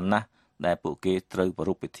សំខាន់ណាស់ដែលពួកគេត្រូវប្រា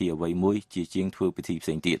រព្ធពិធីអ្វីមួយជាជាងធ្វើពិធីផ្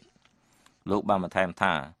សេងទៀតលោកបានបន្ថែម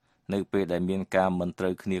ថានៅពេលដែលមានការមិនត្រូ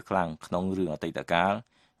វគ្នាខ្លាំងក្នុងរឿងអតីតកាល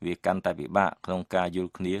វាកាន់តែពិបាកក្នុងការយ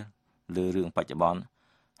ល់គ្នាលើរឿងបច្ចុប្បន្ន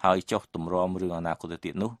ហើយចុះទម្រាំរឿងអនាគតទៅ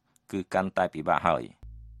ទៀតនោះគឺកាន់តែពិបាកហើយ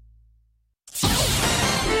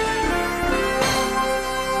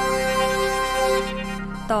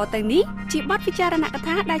តទៅនេះជាបទពិចារណក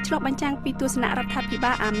ថាដែលឆ្លុះបញ្ចាំងពីទស្សនៈរដ្ឋាភិ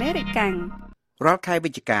បាលអាមេរិករាល់ខែវិ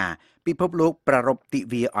ច្ឆិកាពិភពលោកប្រារព្ធទិ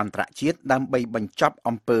វាអន្តរជាតិដើម្បីបញ្ចប់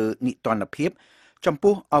អំពើនិទានភាពចំ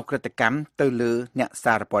ពោះអក្រិតកម្មទៅលើអ្នក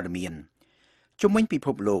សារព័ត៌មានជុំវិញពិភ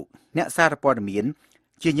ពលោកអ្នកសារព័ត៌មាន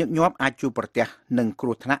ជាញឹកញាប់អាចជួបប្រទះនឹងគ្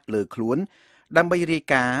រោះថ្នាក់លើខ្លួនដើម្បីរាយ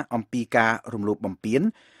ការណ៍អំពីការរំលោភបំពាន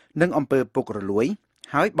និងអំពើពុករលួយ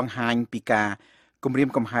ហើយបង្ហាញពីការគំរាម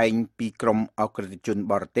កំហែងពីក្រុមអក្រិតជន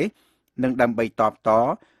បរទេសនិងដើម្បីតបត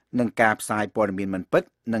នឹងការផ្សាយព័ត៌មានមិនពិត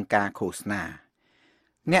និងការឃោសនា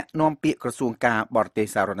អ្នកនាំពាក្យក្រសួងការបរទេស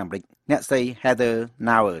សហរដ្ឋអាមេរិកអ្នកស្រី Heather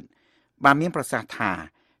Nauert បានមានប្រសាសន៍ថា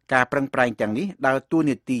ការប្រឹងប្រែងទាំងនេះដើរតួ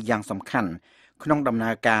នាទីយ៉ាងសំខាន់ក្នុងដំណើ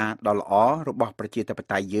រការដ៏ល្អរបស់ប្រជាធិប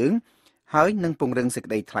តេយ្យយើងហើយនឹងពង្រឹងសេច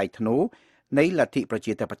ក្តីថ្លៃថ្នូរនៃលទ្ធិប្រ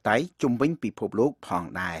ជាធិបតេយ្យជុំវិញពិភពលោកផង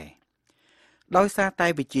ដែរដោយសារតែ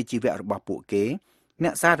វិជ្ជាជីវៈរបស់ពួកគេអ្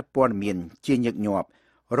នកសារព័ត៌មានជាញឹកញាប់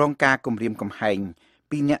រងការគំរាមកំហែង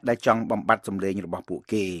ពីអ្នកដែលចង់បំបត្តិសម្លេងរបស់ពួក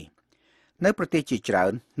គេនៅប្រទេសជាច្រើ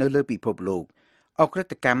ននៅលើពិភពលោកអក្រិ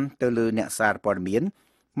តកម្មទៅលើអ្នកសារព័ត៌មាន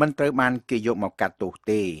មិនត្រូវបានគេយកមកកាត់ទោស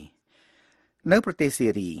ទេនៅប្រទេសសេ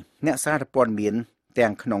រីអ្នកសារព័ត៌មានទាំ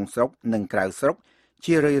ងក្នុងស្រុកនិងក្រៅស្រុក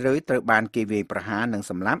ជារឿយៗត្រូវបានគេវាយប្រហារនិង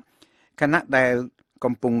សម្លាប់ខណៈដែល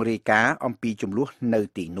កំពុងរាយការណ៍អំពីជម្លោះនៅ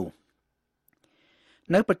ទីនោះ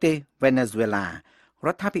នៅប្រទេសវេណេស៊ុយឡារ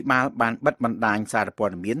ដ្ឋាភិបាលបានបិទបណ្ដាញសារព័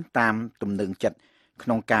ត៌មានតាមទំនឹងចិត្តក្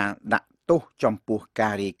នុងការដាក់ទោសចំពោះកា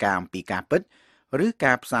ររាយការណ៍អំពីការពិតឬ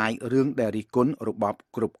ការផ្សាយរឿងដែលរិះគន់របប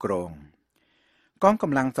គ្រប់គ្រងកងក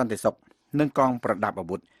ម្លាំងសន្តិសុខនិងកងប្រដាប់អា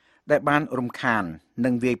វុធដែលបានរំខាននិ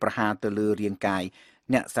ងវាយប្រហារទៅលើរាងកាយ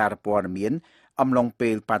អ្នកសារព័ត៌មានអំឡុងពេ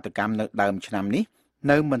លបាតុកម្មនៅដើមឆ្នាំនេះ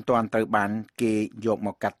នៅមិនទាន់ត្រូវបានគេយកម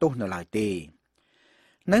កកាត់ទោសនៅឡើយទេ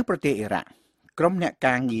នៅប្រទេសអ៊ីរ៉ាក់ក្រុមអ្នក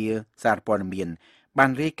ការងារសារព័ត៌មានបាន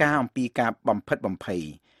រាយការណ៍អំពីការបំផិតបំភ័យ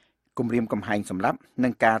គំរាមកំហែងសម្លាប់និ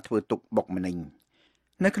ងការធ្វើទុកបុកម្នេញ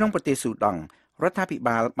នៅក្នុងប្រទេសស៊ូដង់រដ្ឋាភិ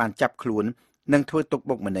បាលបានចាប់ខ្លួននិងធ្វើទុក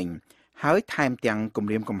បុកម្នេញហើយថែមទាំងគំ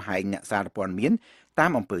រាមកំហែងអ្នកសារព័ត៌មានតា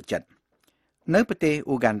មអំពើចិត្តនៅប្រទេស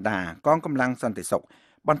អ៊ូហ្គាន់ដាកងកម្លាំងសន្តិសុខ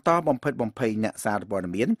បន្តបំផិតបំភ័យអ្នកសារព័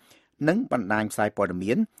ត៌មាននិងបណ្ដាញផ្សាយព័ត៌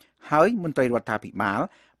មានហើយមន្ត្រីរដ្ឋាភិបាល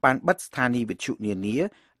បានបិទស្ថានីយ៍វិទ្យុនានា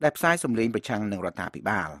ដែលផ្សាយសំឡេងប្រឆាំងនឹងរដ្ឋាភិ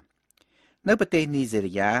បាលនៅប្រទេសនីហ្សេ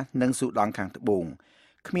រីយ៉ានិងស៊ូដង់ខាងត្បូង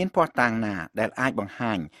គ្មានភស្តុតាងណាដែលអាចបង្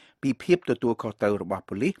ហាញពីភាពទទួលខុសត្រូវរបស់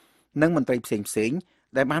ប៉ូលីសនិងមន្ត្រីផ្សេងៗ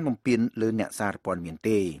ដែលបានបំពានលើអ្នកសារព័ត៌មាន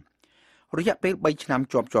ទេរយៈពេល3ឆ្នាំ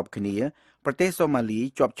ជាប់គ្នាប្រទេសសូម៉ាលី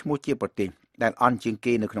ជាប់ឈ្មោះជាប្រទេសដែលអន់ជាង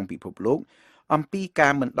គេនៅក្នុងពិភពលោកអំពីកា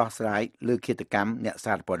រមិនដោះស្រាយលើឃាតកម្មអ្នក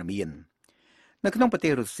សារព័ត៌មាននៅក្នុងប្រទេ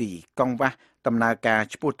សរុស្ស៊ីកង្វះដំណើរការ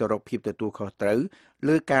ឆ្ពោះទៅរកភាពទទួលខុសត្រូវ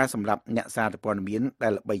លើការសម្លាប់អ្នកសារព័ត៌មានដែ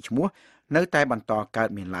លល្បីឈ្មោះនៅតែបន្តកើត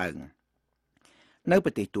មានឡើងនៅប្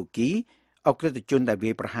រទេសទូគីអក្រិតជនដែល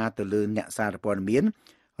វាយប្រហារទៅលើអ្នកសារព័ត៌មាន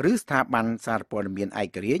ឬស្ថាប័នសារព័ត៌មានឯ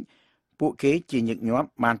ករាជ្យពួកគេជាញឹកញាប់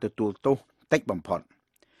បានទទួលទោសតិចបំផុត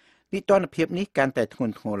នីតិរដ្ឋភាពនេះកាន់តែធ្ង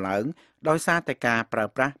ន់ធ្ងរឡើងដោយសារតែការប្រើ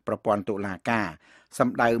ប្រាស់ប្រព័ន្ធតុលាការស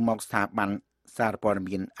ម្ដៅមកស្ថាប័នសារព័ត៌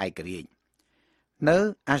មានឯករាជ្យនៅ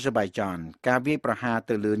អាហ្សេបៃចានការវាយប្រហារ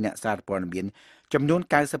ទៅលើអ្នកសារព័ត៌មានចំនួន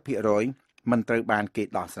 90% មិនត្រូវបានគេ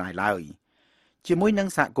ដោះស្រាយឡើយជាមួយនឹង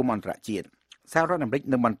សហគមន៍អន្តរជាតិសហរដ្ឋអាមេរិក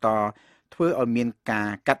នឹងបន្តធ្វើឲ្យមានការ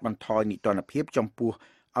កាត់បន្ថយនីតិរដ្ឋភាពចំពោះ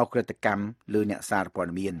អក្រិតកម្មលើអ្នកសារព័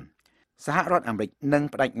ត៌មានសហរដ្ឋអាមេរិកនឹង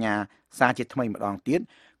បដិញ្ញាសារជាថ្មីម្ដងទៀត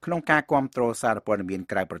ក្នុងការគាំទ្រសារព័ត៌មាន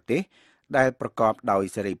ក្រៅប្រទេសដែលប្រកបដោយ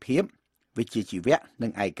សេរីភាពវិជ្ជាជីវៈនិ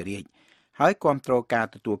ងឯករាជ្យហើយគាំទ្រការ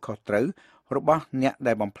ទទួលខុសត្រូវរបស់អ្នក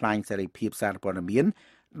ដែលបំផ្លាញសេរីភាពសារព័ត៌មាន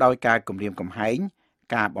ដោយការគំរាមកំហែង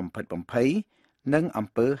ការបំផិតបំភ័យនិងអំ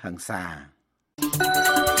ពើហិង្សា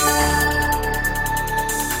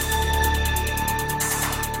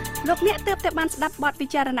លោកអ្នកទើបតែបានស្ដាប់បទវិ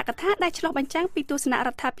ចារណកថាដែលឆ្លុះបញ្ចាំងពីទស្សនៈរ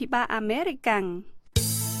ដ្ឋាភិបាលអាមេរិកាំង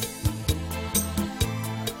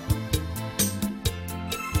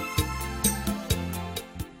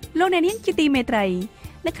លោកអ្នកនាងជាទីមេត្រី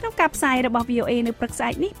នៅក្នុងការផ្សាយរបស់ VOA នៅព្រឹកស្អែ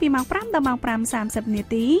កនេះពីម៉ោង5ដល់ម៉ោង5:30នា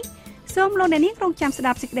ទីសូមលោកអ្នកនាងរងចាំស្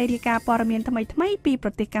ដាប់សេចក្តីរាយការណ៍ព័ត៌មានថ្មីៗពីប្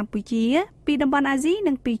រទេសកម្ពុជាពីតំបន់អាស៊ី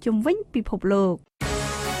និងពីជុំវិញពិភពលោក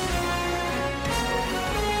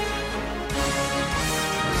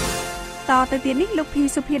តទៅទៀតនេះលោកភី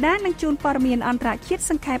សុភាដានឹងជួនព័ត៌មានអន្តរជាតិ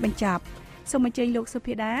សង្ខេបបញ្ចប់សូមអញ្ជើញលោកសុ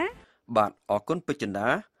ភាដាបាទអរគុណពេជ្រចិន្តា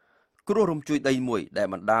គ្រោះរំជួយដីមួយដែល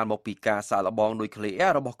បណ្ដាលមកពីការសាកល្បងនុយក្លេអ៊ែ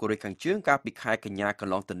ររបស់កូរ៉េខាងជើងកាលពីខែកញ្ញាក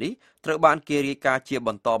ន្លងទៅនេះត្រូវបានគេរាយការណ៍ជាប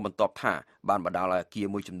ន្តបន្ទាប់ថាបានបណ្ដាលឲ្យអគារ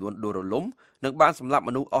មួយចំនួនដួលរលំនិងបានសម្លាប់ម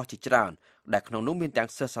នុស្សអស់ជាច្រើនដែលក្នុងនោះមានទាំង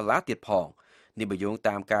សិស្សសាលាទៀតផងនេះបញ្យង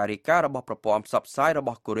តាមការរាយការណ៍របស់ប្រព័ន្ធផ្សព្វផ្សាយរប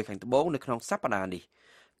ស់កូរ៉េខាងត្បូងនៅក្នុងសប្តាហ៍នេះ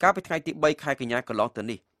កាលពីថ្ងៃទី3ខែកញ្ញាកន្លងទៅ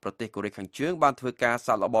នេះប្រទេសកូរ៉េខាងជើងបានធ្វើការ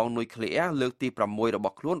សាកល្បងនុយក្លេអ៊ែរលើកទី6រប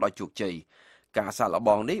ស់ខ្លួនដោយជោគជ័យការសាកល្ប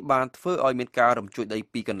ងនេះបានធ្វើឲ្យមានការរំជួយដី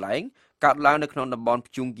2កន្លែងកើតឡើងនៅក្នុងតំបន់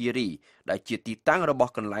ភ្ជុងគីរីដែលជាទីតាំងរប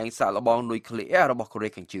ស់កន្លែងសាកល្បងនុយក្លេអ៊ែររបស់កូរ៉េ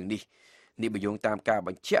ខាងជើងនេះបញ្យងតាមការប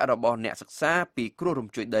ញ្ជាក់របស់អ្នកសិក្សាពីគ្រោះរំ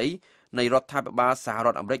ជួយដីនៃរដ្ឋាភិបាលសហរ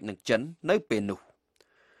ដ្ឋអាមេរិកនិងចិននៅពេលនោះ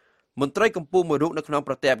មន្ត្រីកម្ពុជាមួយរូបនៅក្នុង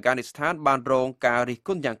ប្រទេសអាហ្វហ្គានីស្ថានបានរងការរិះគ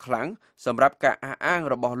ន់យ៉ាងខ្លាំងសម្រាប់ការអះអាង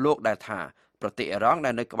របស់លោកដែលថាប្រទេសអ៊ីរ៉ង់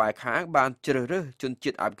ដែលនៅក្បែរខាងបានជ្រើសរើសជនជា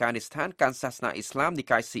តិអាហ្វហ្គានីស្ថានកាន់សាសនាអ៊ីស្លាមនិ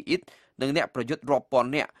កាយស៊ីអ៊ីតនិងអ្នកប្រយុទ្ធរាប់ពា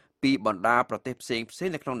ន់នាក់ពីបណ្ដាប្រទេសផ្សេង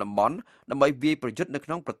ៗនៅក្នុងតំបន់ដើម្បីវាយប្រយុទ្ធនៅក្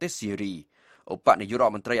នុងប្រទេសស៊ីរីឧបនាយករដ្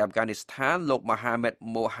ឋមន្ត្រីអាហ្វហ្គានីស្ថានលោកម៉ាហាម៉េត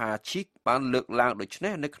ម៉ូហាឈីកបានលើកឡើងដូច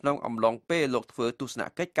នេះនៅក្នុងអំឡុងពេលលោកធ្វើទស្សន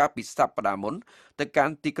កិច្ចកាលពីសប្តាហ៍មុនទៅកា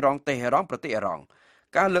ន់ទីក្រុងតេហេរ៉ង់ប្រទេសអ៊ីរ៉ង់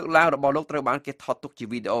ការលើកឡើងរបស់លោកត្រូវបានគេថតទុកជា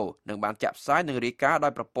វីដេអូនិងបានចាក់ផ្សាយនិងរាយការណ៍ដោ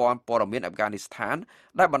យប្រព័ន្ធព័ត៌មានអាហ្វហ្គានីស្ថាន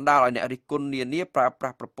ដែលបណ្ដាលឲ្យអ្នករិះគន់នានាប្រើប្រា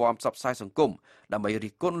ស់ប្រព័ន្ធផ្សព្វផ្សាយសង្គមដើម្បី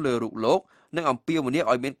រិះគន់លើរូបលោកនិងអំពាវនាវ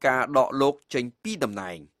ឲ្យមានការដកលោកចេញពីតំ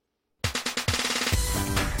ណែង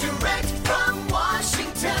Direct from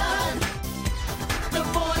Washington, the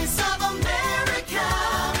voice of America,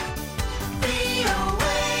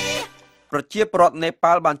 VOA. ប្រជាពលរដ្ឋនេ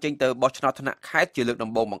ប៉ាល់បានចេញទៅបោះឆ្នោតថ្នាក់ខេត្តជាលើកដំ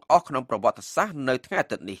បូងបង្អស់ក្នុងប្រវត្តិសាស្ត្រនៅថ្ងៃអា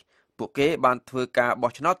ទិត្យនេះពួកគេបានធ្វើការ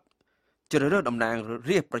បោះឆ្នោតជ្រើសរើសតំណាង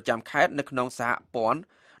រាស្ត្រប្រចាំខេត្តនៅក្នុងសហព័ន្ធ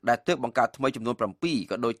ដែលទើបបង្កើតថ្មីចំនួន7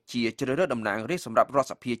ក៏ដូចជាជ្រើសរើសតំណាងរាស្ត្រសម្រាប់រដ្ឋ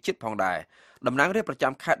សភាជាតិផងដែរតំណាងរាស្ត្រប្រ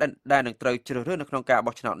ចាំខេត្តដែលនឹងត្រូវជ្រើសរើសនៅក្នុងការ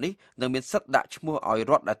បោះឆ្នោតនេះនឹងមានសិទ្ធិដាក់ឈ្មោះឲ្យ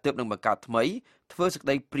រដ្ឋដែលទើបនឹងបង្កើតថ្មីធ្វើសេចក្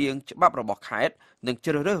តីព្រាងច្បាប់របស់ខេត្តនិង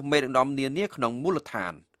ជ្រើសរើសមេដឹកនាំនានាក្នុងមូលដ្ឋា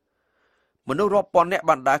នមនុស្សរាប់ពាន់នាក់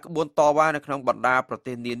បានដើរក្បួនតវ៉ានៅក្នុងបណ្ដាប្រ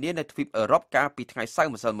ទេសនានានៅទ្វីបអឺរ៉ុបកាលពីថ្ងៃសៅ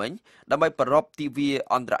រ៍ម្សិលមិញដើម្បីប្រារព្ធទិវា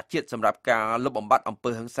អន្តរជាតិសម្រាប់ការលុបបំបាត់អំពើ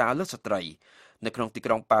ហិង្សាលើស្ត្រីនៅក្នុងទី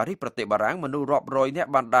ក្រុងប៉ារីសប្រទេសបារាំងមនុស្សរាប់រយនាក់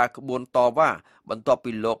បានដើរក្បួនតវ៉ាបន្ទាប់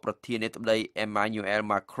ពីលោកប្រធានាធិបតី Emmanuel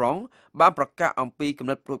Macron បានប្រកាសអំពីគំ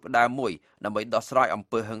និតផ្ដួចផ្ដើមមួយដើម្បីដោះស្រាយអំ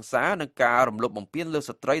ពើហិង្សានិងការរំលោភបំពានលើ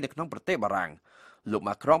ស្ត្រីនៅក្នុងប្រទេសបារាំងលោក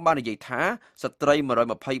Macron បាននិយាយថាស្ត្រី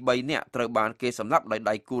123នាក់ត្រូវបានគេសម្លាប់ដោយ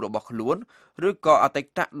ដៃគូរបស់ខ្លួនឬក៏អតី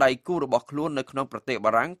តដៃគូរបស់ខ្លួននៅក្នុងប្រទេស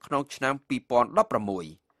បារាំងក្នុងឆ្នាំ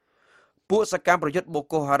2016 ពួកសកម្មប្រយុទ្ធបូ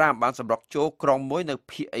កូហារ៉ាមបានសម្រុកចូលក្រុងមួយនៅ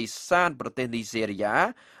ភាគឦសានប្រទេសនីហ្សេរីយ៉ា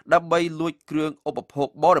ដើម្បីលួចគ្រឿងឧបភោគ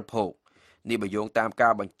បរិភោគនេះបើយោងតាមកា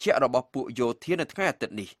របញ្ជាក់របស់ពួកយោធានៅថ្ងៃអាទិ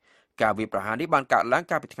ត្យនេះការវាយប្រហារនេះបានកើតឡើង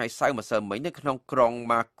កាលពីថ្ងៃសៅរ៍ម្សិលមិញនៅក្នុងក្រុង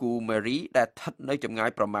ម៉ាគូមេរីដែលស្ថិតនៅចម្ងាយ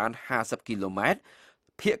ប្រមាណ50គីឡូម៉ែត្រ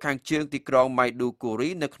ភាគខាងជើងទីក្រុងម៉ៃឌូគូរី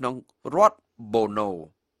នៅក្នុងរដ្ឋបូណូ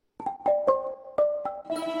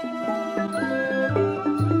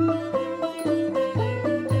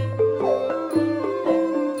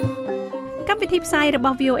កម្មវិធីផ្សាយរប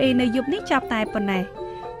ស់ VOA នៅយប់នេះចាប់តែប៉ុណ្ណេះ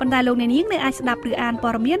ប៉ុន្តែលោកអ្នកនាងនៅអាចស្ដាប់ឬអានព័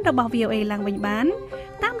ត៌មានរបស់ VOA ឡើងវិញបាន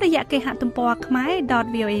តាមរយៈគេហទំព័រ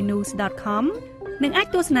khmer.voanews.com និងអាច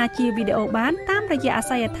ទស្សនាជាវីដេអូបានតាមរយៈអា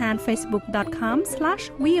សយដ្ឋាន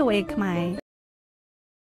facebook.com/voa khmer